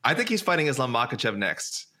 I think he's fighting Islam Makhachev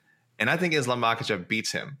next. And I think Islam Makhachev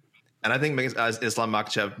beats him. And I think Islam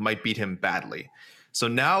Makhachev might beat him badly. So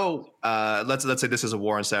now, let's say this is a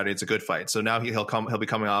war on Saturday. It's a good fight. So now he'll be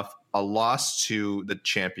coming off a loss to the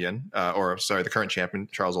champion, the current champion,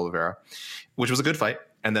 Charles Oliveira, which was a good fight,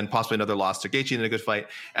 and then possibly another loss to Gaethje in a good fight,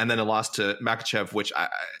 and then a loss to Makhachev, which I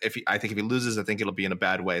think if he loses, I think it'll be in a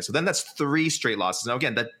bad way. So then that's 3 straight losses. Now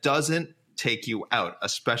again, that doesn't take you out,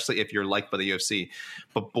 especially if you're liked by the UFC.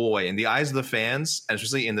 But boy, in the eyes of the fans, and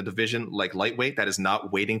especially in the division like lightweight that is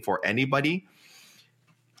not waiting for anybody,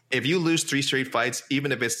 if you lose 3 straight fights,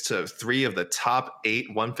 even if it's to 3 of the top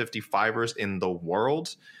 8 155ers in the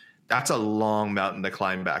world, that's a long mountain to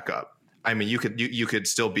climb back up. I mean, you could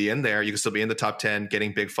still be in there. You could still be in the top 10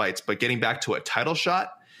 getting big fights, but getting back to a title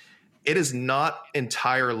shot, it is not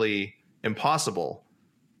entirely impossible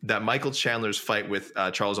that Michael Chandler's fight with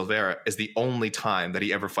Charles Oliveira is the only time that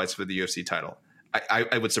he ever fights for the UFC title.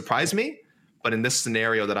 I would surprise me, but in this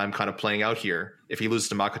scenario that I'm kind of playing out here, if he loses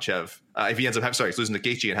to Makhachev, he's losing to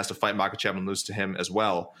Gaethje and has to fight Makhachev and lose to him as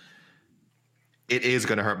well, it is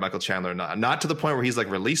going to hurt Michael Chandler. Not to the point where he's like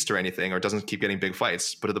released or anything or doesn't keep getting big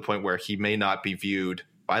fights, but to the point where he may not be viewed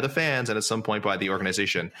by the fans and at some point by the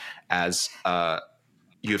organization as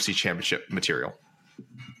UFC championship material.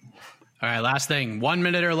 All right, last thing. 1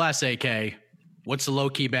 minute or less, AK. What's the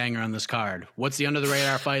low-key banger on this card? What's the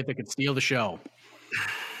under-the-radar fight that could steal the show?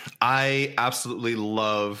 I absolutely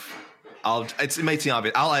love it may seem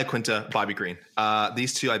obvious. Al Iaquinta, Bobby Green.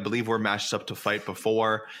 These two, I believe, were matched up to fight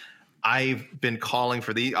before. I've been calling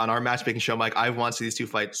for on our matchmaking show, Mike. I want to see these two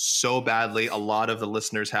fight so badly. A lot of the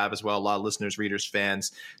listeners have as well. A lot of listeners, readers,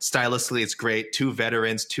 fans. Stylistically, it's great. 2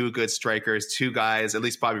 veterans, 2 good strikers, 2 guys, at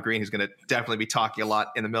least Bobby Green, who's going to definitely be talking a lot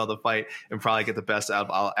in the middle of the fight and probably get the best out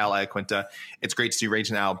of Al Iaquinta. It's great to see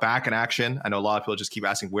Raging Al back in action. I know a lot of people just keep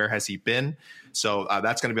asking, where has he been? So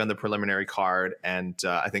that's going to be on the preliminary card. And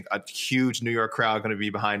I think a huge New York crowd going to be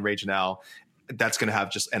behind Raging Al. That's going to have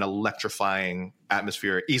just an electrifying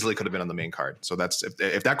atmosphere. Easily could have been on the main card. So that's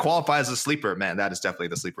if that qualifies as a sleeper, man, that is definitely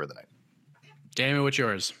the sleeper of the night. Damon, what's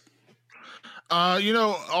yours?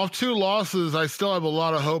 Off 2 losses, I still have a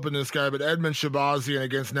lot of hope in this guy, but Edmund Shabazian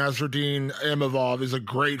against Nasruddin Imavov is a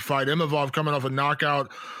great fight. Imavov coming off a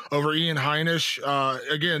knockout over Ian Heinisch.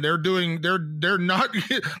 Again, they're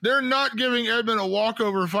not giving Edmund a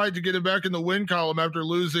walkover fight to get him back in the win column after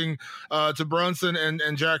losing to Brunson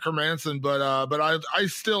and Jack Hermanson. But I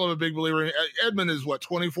still am a big believer in Edmund. Is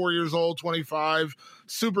 24 years old, 25,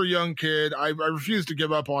 super young kid. I refuse to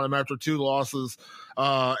give up on him after 2 losses.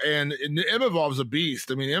 And Imavov's a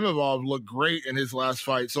beast. I mean, Imavov looked great in his last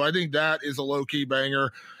fight. So I think that is a low-key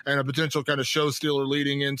banger and a potential kind of show stealer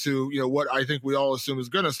leading into, what I think we all assume is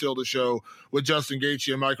going to steal the show with Justin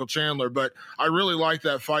Gaethje and Michael Chandler. But I really like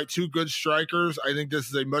that fight. 2 good strikers. I think this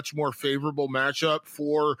is a much more favorable matchup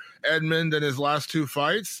for Edmund than his last 2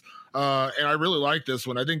 fights. And I really like this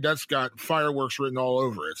one. I think that's got fireworks written all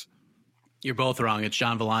over it. You're both wrong. It's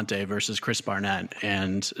John Vellante versus Chris Barnett.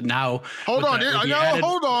 And now hold on, Mike.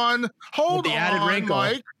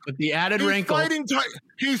 With the added wrinkle.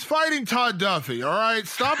 He's fighting Todd Duffy, all right?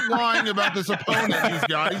 Stop lying about this opponent he's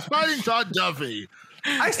got. He's fighting Todd Duffy.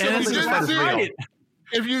 I still don't think this fight is real.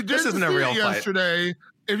 If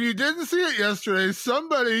you didn't see it yesterday,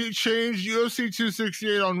 somebody changed UFC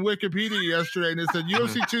 268 on Wikipedia yesterday, and it said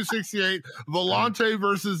UFC 268 Vellante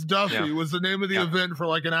versus Duffy was the name of the event for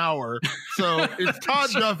like an hour. So it's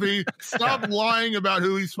Todd Duffy. Stop lying about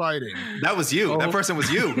who he's fighting. That was you. That person was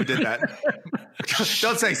you who did that.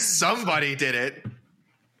 Don't say somebody did it.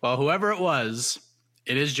 Well, whoever it was,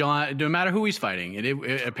 it is John. No matter who he's fighting,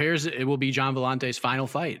 it appears it will be John Vellante's final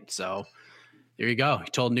fight. So there you go. He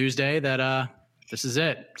told Newsday that this is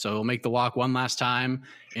it. So he'll make the walk one last time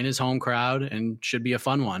in his home crowd, and should be a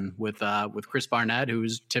fun one with Chris Barnett,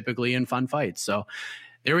 who's typically in fun fights. So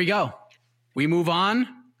there we go. We move on,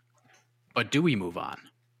 but do we move on?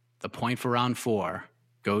 The point for round 4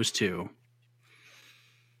 goes to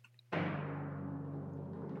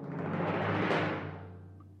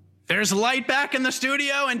there's light back in the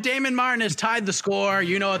studio, and Damon Martin has tied the score.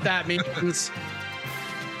 You know what that means.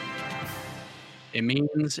 It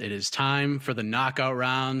means it is time for the knockout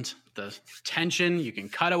round. The tension, you can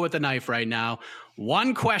cut it with a knife right now.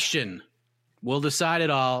 One question will decide it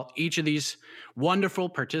all. Each of these wonderful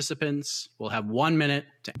participants will have 1 minute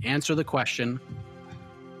to answer the question.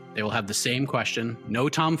 They will have the same question. No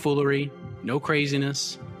tomfoolery, no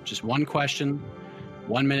craziness, just one question,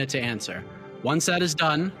 1 minute to answer. Once that is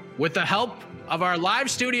done, with the help of our live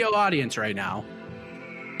studio audience right now,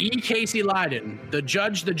 E. Casey Leiden, the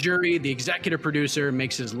judge, the jury, the executive producer,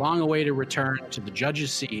 makes his long-awaited return to the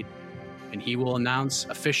judge's seat, and he will announce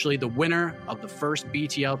officially the winner of the first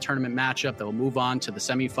BTL tournament matchup that will move on to the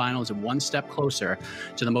semifinals and one step closer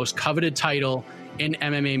to the most coveted title in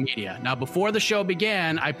MMA media. Now, before the show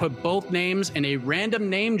began, I put both names in a random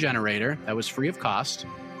name generator that was free of cost.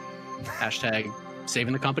 Hashtag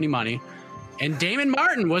saving the company money. And Damon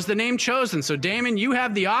Martin was the name chosen. So, Damon, you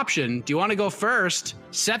have the option. Do you want to go first,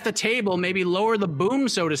 set the table, maybe lower the boom,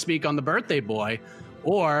 so to speak, on the birthday boy?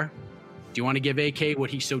 Or do you want to give AK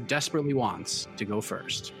what he so desperately wants, to go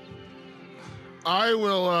first? I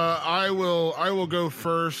will go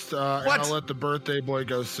first, and I'll let the birthday boy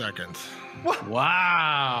go second. What?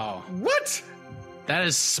 Wow. What? That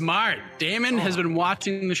is smart. Damon has been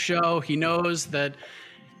watching the show. He knows that,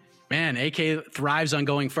 man, AK thrives on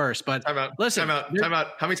going first. But listen. Time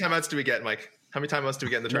out. How many timeouts do we get, Mike? How many timeouts do we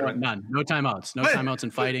get in the tournament? None. No timeouts. No timeouts in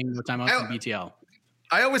fighting. No timeouts in BTL.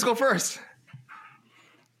 I always go first.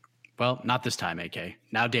 Well, not this time, AK.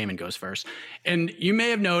 Now Damon goes first. And you may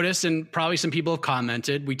have noticed, and probably some people have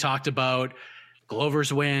commented, we talked about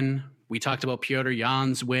Glover's win. We talked about Petr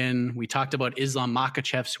Yan's win. We talked about Islam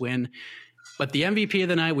Makhachev's win. But the MVP of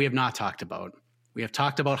the night we have not talked about. We have not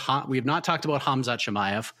talked about Khamzat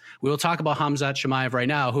Chimaev. We will talk about Khamzat Chimaev right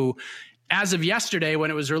now, who, as of yesterday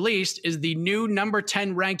when it was released, is the new number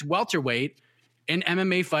 10 ranked welterweight in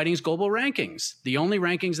MMA Fighting's global rankings, the only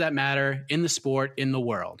rankings that matter in the sport in the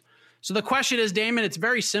world. So the question is, Damon, it's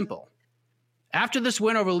very simple. After this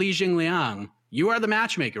win over Li Jingliang, you are the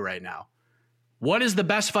matchmaker right now. What is the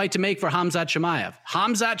best fight to make for Khamzat Chimaev?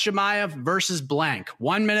 Khamzat Chimaev versus blank.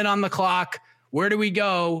 1 minute on the clock. Where do we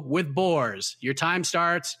go with Boers? Your time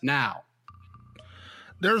starts now.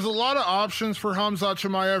 There's a lot of options for Khamzat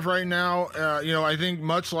Chimaev right now. I think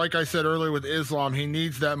much like I said earlier with Islam, he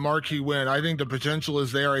needs that marquee win. I think the potential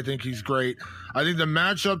is there. I think he's great. I think the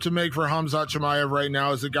matchup to make for Khamzat Chimaev right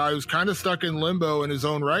now is a guy who's kind of stuck in limbo in his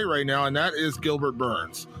own right now, and that is Gilbert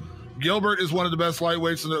Burns. Gilbert is one of the best best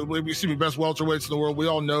welterweights in the world. We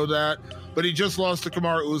all know that. But he just lost to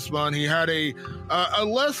Kamaru Usman. He had a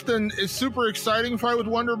less than super exciting fight with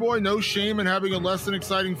Wonderboy. No shame in having a less than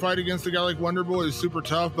exciting fight against a guy like Wonderboy. Is super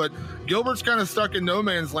tough. But Gilbert's kind of stuck in no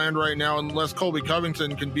man's land right now unless Colby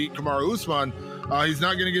Covington can beat Kamaru Usman. He's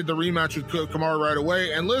not going to get the rematch with Kamaru right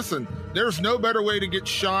away. And listen, there's no better way to get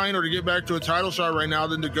shine or to get back to a title shot right now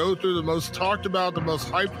than to go through the most talked about, the most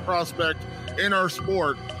hyped prospect in our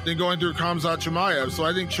sport than going through Khamzat Chimaev. So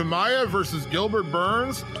I think Chimaev versus Gilbert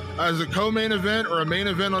Burns as a co-main event or a main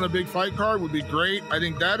event on a big fight card would be great. I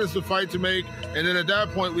think that is the fight to make. And then at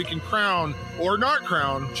that point, we can crown or not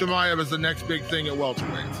crown Chimaev as the next big thing at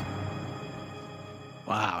welterweight.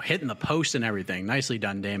 Wow, hitting the post and everything. Nicely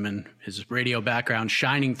done, Damon. His radio background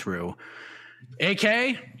shining through.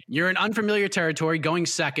 AK, you're in unfamiliar territory going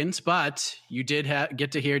second, but you did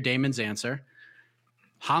get to hear Damon's answer.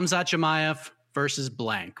 Khamzat Chimaev versus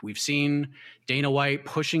blank. We've seen Dana White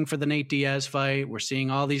pushing for the Nate Diaz fight. We're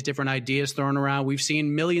seeing all these different ideas thrown around. We've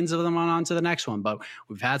seen millions of them on to the next one, but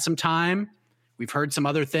we've had some time. We've heard some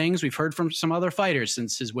other things. We've heard from some other fighters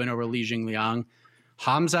since his win over Li Jingliang.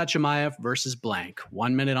 Khamzat Chimaev versus blank.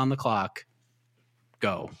 1 minute on the clock.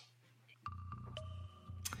 Go.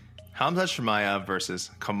 Khamzat Chimaev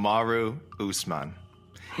versus Kamaru Usman.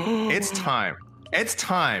 It's time. It's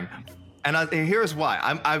time. And here's why.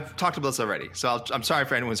 I've talked about this already, so I'm sorry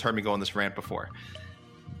for anyone who's heard me go on this rant before.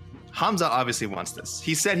 Khamzat obviously wants this.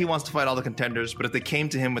 He said he wants to fight all the contenders, but if they came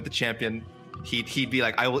to him with the champion, he'd be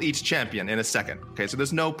like, I will eat champion in a second. Okay, so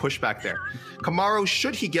there's no pushback there. Kamaru,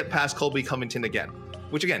 should he get past Colby Covington again,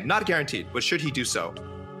 which again, not guaranteed, but should he do so,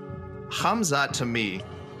 Khamzat to me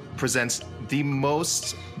presents the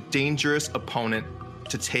most dangerous opponent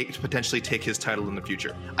to potentially take his title in the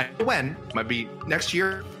future. I don't know when, might be next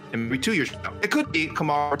year, and maybe 2 years from now. It could be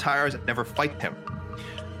Kamaru retires and never fight him.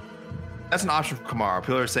 That's an option for Kamaru.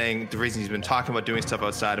 People are saying the reason he's been talking about doing stuff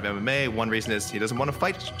outside of MMA, one reason is he doesn't want to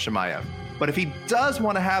fight Chimaev. But if he does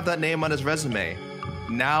want to have that name on his resume,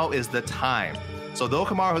 now is the time. So though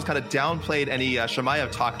Kamaru has kind of downplayed any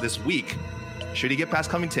Chimaev talk this week, should he get past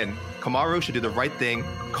Covington, Kamaru should do the right thing,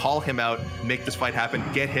 call him out, make this fight happen,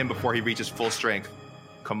 get him before he reaches full strength.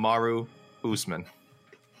 Kamaru Usman.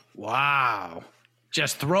 Wow.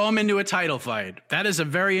 Just throw him into a title fight. That is a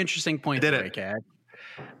very interesting point.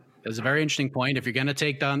 That's a very interesting point. If you're going to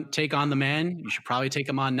take on the man, you should probably take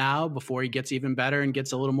him on now before he gets even better and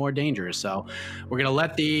gets a little more dangerous. So we're going to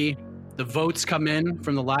let the votes come in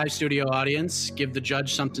from the live studio audience, give the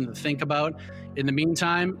judge something to think about. In the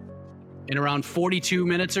meantime, in around 42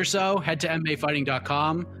 minutes or so, head to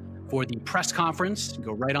MMAfighting.com for the press conference.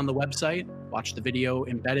 Go right on the website, watch the video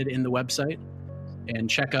embedded in the website, and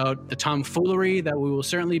check out the tomfoolery that we will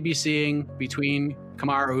certainly be seeing between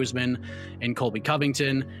Kamaru Usman and Colby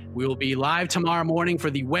Covington. We will be live tomorrow morning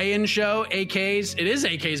for the weigh-in show. It is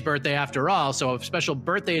AK's birthday after all, so a special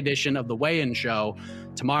birthday edition of the weigh-in show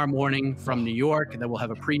tomorrow morning from New York. Then we'll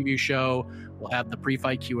have a preview show. We'll have the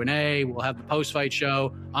pre-fight Q&A. We'll have the post-fight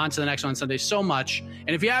show. On to the next one on Sunday. So much. And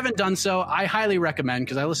if you haven't done so, I highly recommend,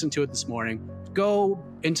 because I listened to it this morning, go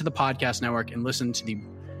into the podcast network and listen to the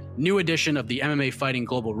new edition of the MMA Fighting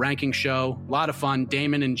Global Ranking Show. A lot of fun.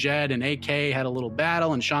 Damon and Jed and AK had a little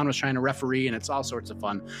battle, and Sean was trying to referee, and it's all sorts of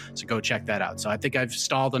fun. So go check that out. So I think I've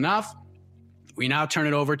stalled enough. We now turn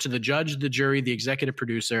it over to the judge, the jury, the executive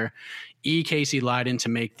producer, E. Casey Leiden, to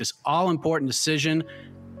make this all-important decision.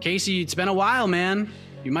 Casey, it's been a while, man.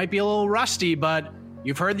 You might be a little rusty, but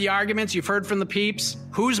you've heard the arguments. You've heard from the peeps.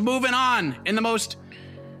 Who's moving on in the most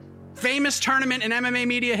famous tournament in MMA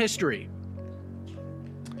media history?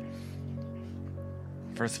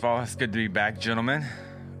 First of all, it's good to be back, gentlemen.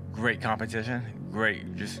 Great competition.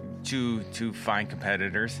 Great, just two fine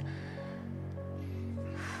competitors.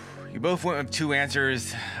 You both went with two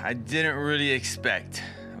answers I didn't really expect.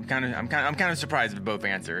 I'm kind of surprised with both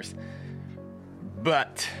answers.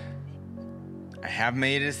 But I have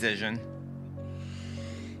made a decision.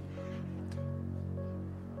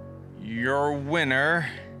 Your winner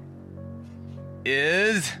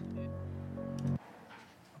is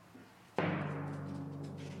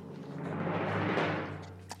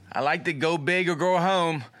I like to go big or go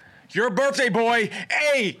home. Your birthday boy,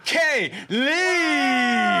 AK Lee.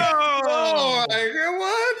 Oh my God!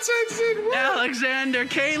 What? Alexander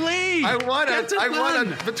K. Lee. I won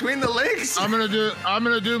it between the links. I'm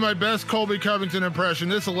gonna do my best Colby Covington impression.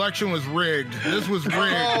 This election was rigged. This was rigged.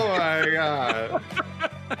 Oh my God!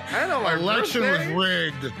 I know my election birthday was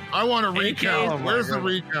rigged. I want a recount. Where's the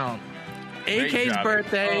recount? AK's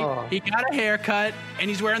birthday, He got a haircut, and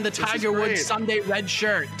he's wearing the Tiger Woods Sunday red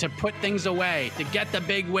shirt to put things away, to get the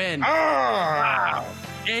big win. Wow.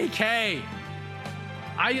 AK.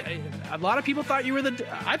 A lot of people thought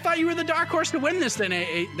I thought you were the dark horse to win this thing,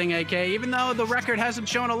 AK. Even though the record hasn't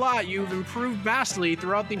shown a lot, you've improved vastly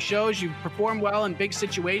throughout these shows. You've performed well in big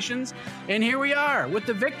situations, and here we are with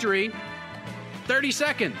the victory. 30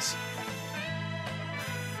 seconds.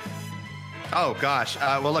 Oh gosh.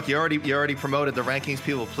 Well, look, you already promoted the rankings.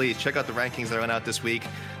 People, please check out the rankings that went out this week.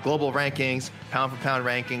 Global rankings, pound for pound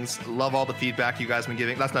rankings. Love all the feedback you guys have been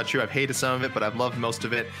giving. That's not true. I've hated some of it, but I've loved most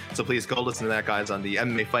of it. So please go listen to that, guys, on the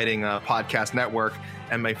MMA Fighting podcast network,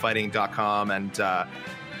 MMAfighting.com. And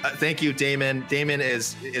thank you, Damon. Damon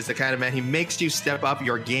is the kind of man. He makes you step up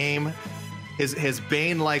your game. His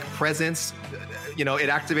Bane-like presence, it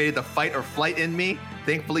activated the fight or flight in me.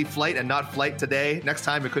 Thankfully, flight and not flight today. Next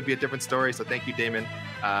time, it could be a different story. So thank you, Damon.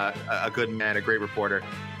 A good man, a great reporter.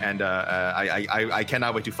 And I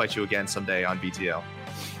cannot wait to fight you again someday on BTL.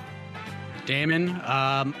 Damon,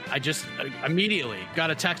 I just immediately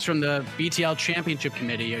got a text from the BTL Championship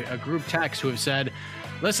Committee, a group text, who have said,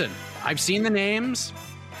 listen, I've seen the names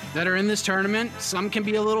that are in this tournament. Some can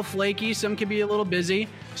be a little flaky. Some can be a little busy.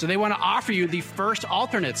 So they want to offer you the first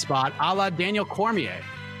alternate spot, a la Daniel Cormier.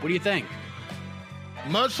 What do you think?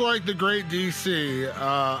 Much like the great DC,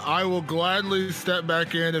 I will gladly step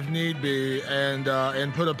back in if need be and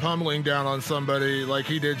put a pummeling down on somebody like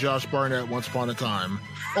he did Josh Barnett once upon a time.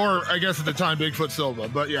 Or I guess at the time, Bigfoot Silva.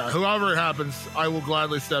 But yeah, whoever it happens, I will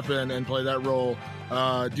gladly step in and play that role.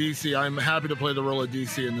 DC, I'm happy to play the role of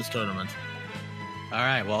DC in this tournament. All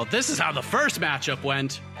right, well, this is how the first matchup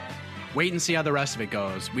went. Wait and see how the rest of it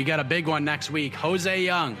goes. We got a big one next week. Jose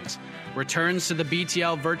Youngs returns to the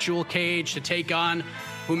BTL virtual cage to take on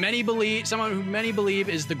someone who many believe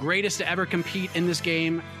is the greatest to ever compete in this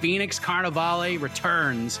game. Phoenix Carnivale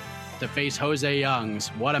returns to face Jose Youngs.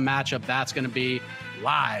 What a matchup that's going to be,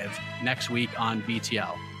 live next week on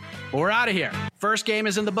BTL. But we're out of here. First game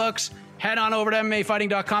is in the books. Head on over to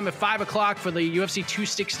MMAfighting.com at 5 o'clock for the UFC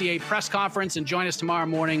 268 press conference, and join us tomorrow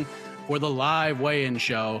morning for the live weigh-in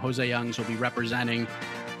show. Jose Youngs will be representing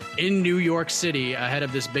in New York City ahead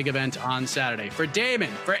of this big event on Saturday. For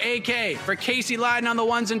Damon, for AK, for Casey Leiden on the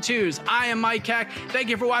ones and twos, I am Mike Keck. Thank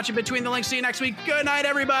you for watching Between the Links. See you next week. Good night,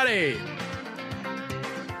 everybody.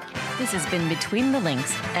 This has been Between the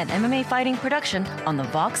Links, an MMA fighting production on the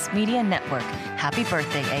Vox Media Network. Happy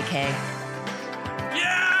birthday, AK.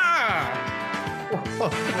 Yeah! Oh,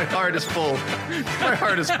 my heart is full. My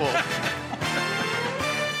heart is full.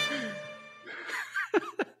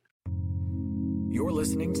 You're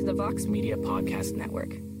listening to the Vox Media Podcast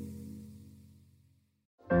Network.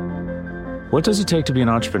 What does it take to be an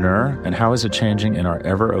entrepreneur, and how is it changing in our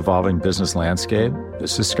ever-evolving business landscape?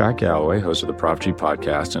 This is Scott Galloway, host of the Prop G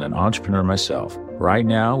podcast and an entrepreneur myself. Right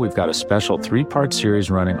now, we've got a special 3-part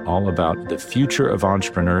series running all about the future of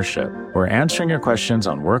entrepreneurship. We're answering your questions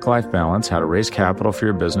on work-life balance, how to raise capital for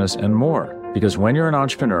your business, and more. Because when you're an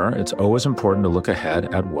entrepreneur, it's always important to look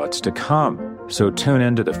ahead at what's to come. So tune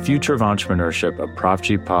in to the Future of Entrepreneurship, a Prop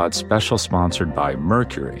G pod special sponsored by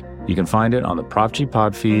Mercury. You can find it on the Prop G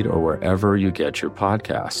Pod feed or wherever you get your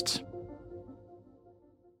podcasts.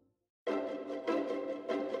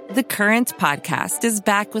 The Current podcast is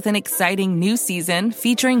back with an exciting new season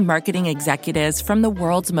featuring marketing executives from the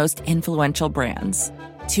world's most influential brands.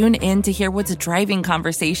 Tune in to hear what's driving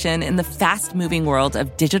conversation in the fast-moving world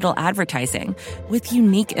of digital advertising with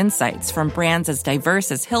unique insights from brands as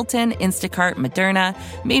diverse as Hilton, Instacart, Moderna,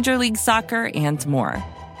 Major League Soccer, and more.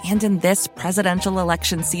 And in this presidential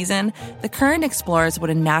election season, The Current explores what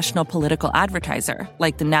a national political advertiser,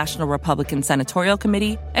 like the National Republican Senatorial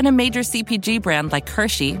Committee, and a major CPG brand like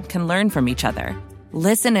Hershey can learn from each other.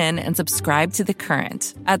 Listen in and subscribe to The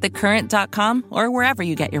Current at thecurrent.com or wherever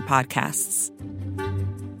you get your podcasts.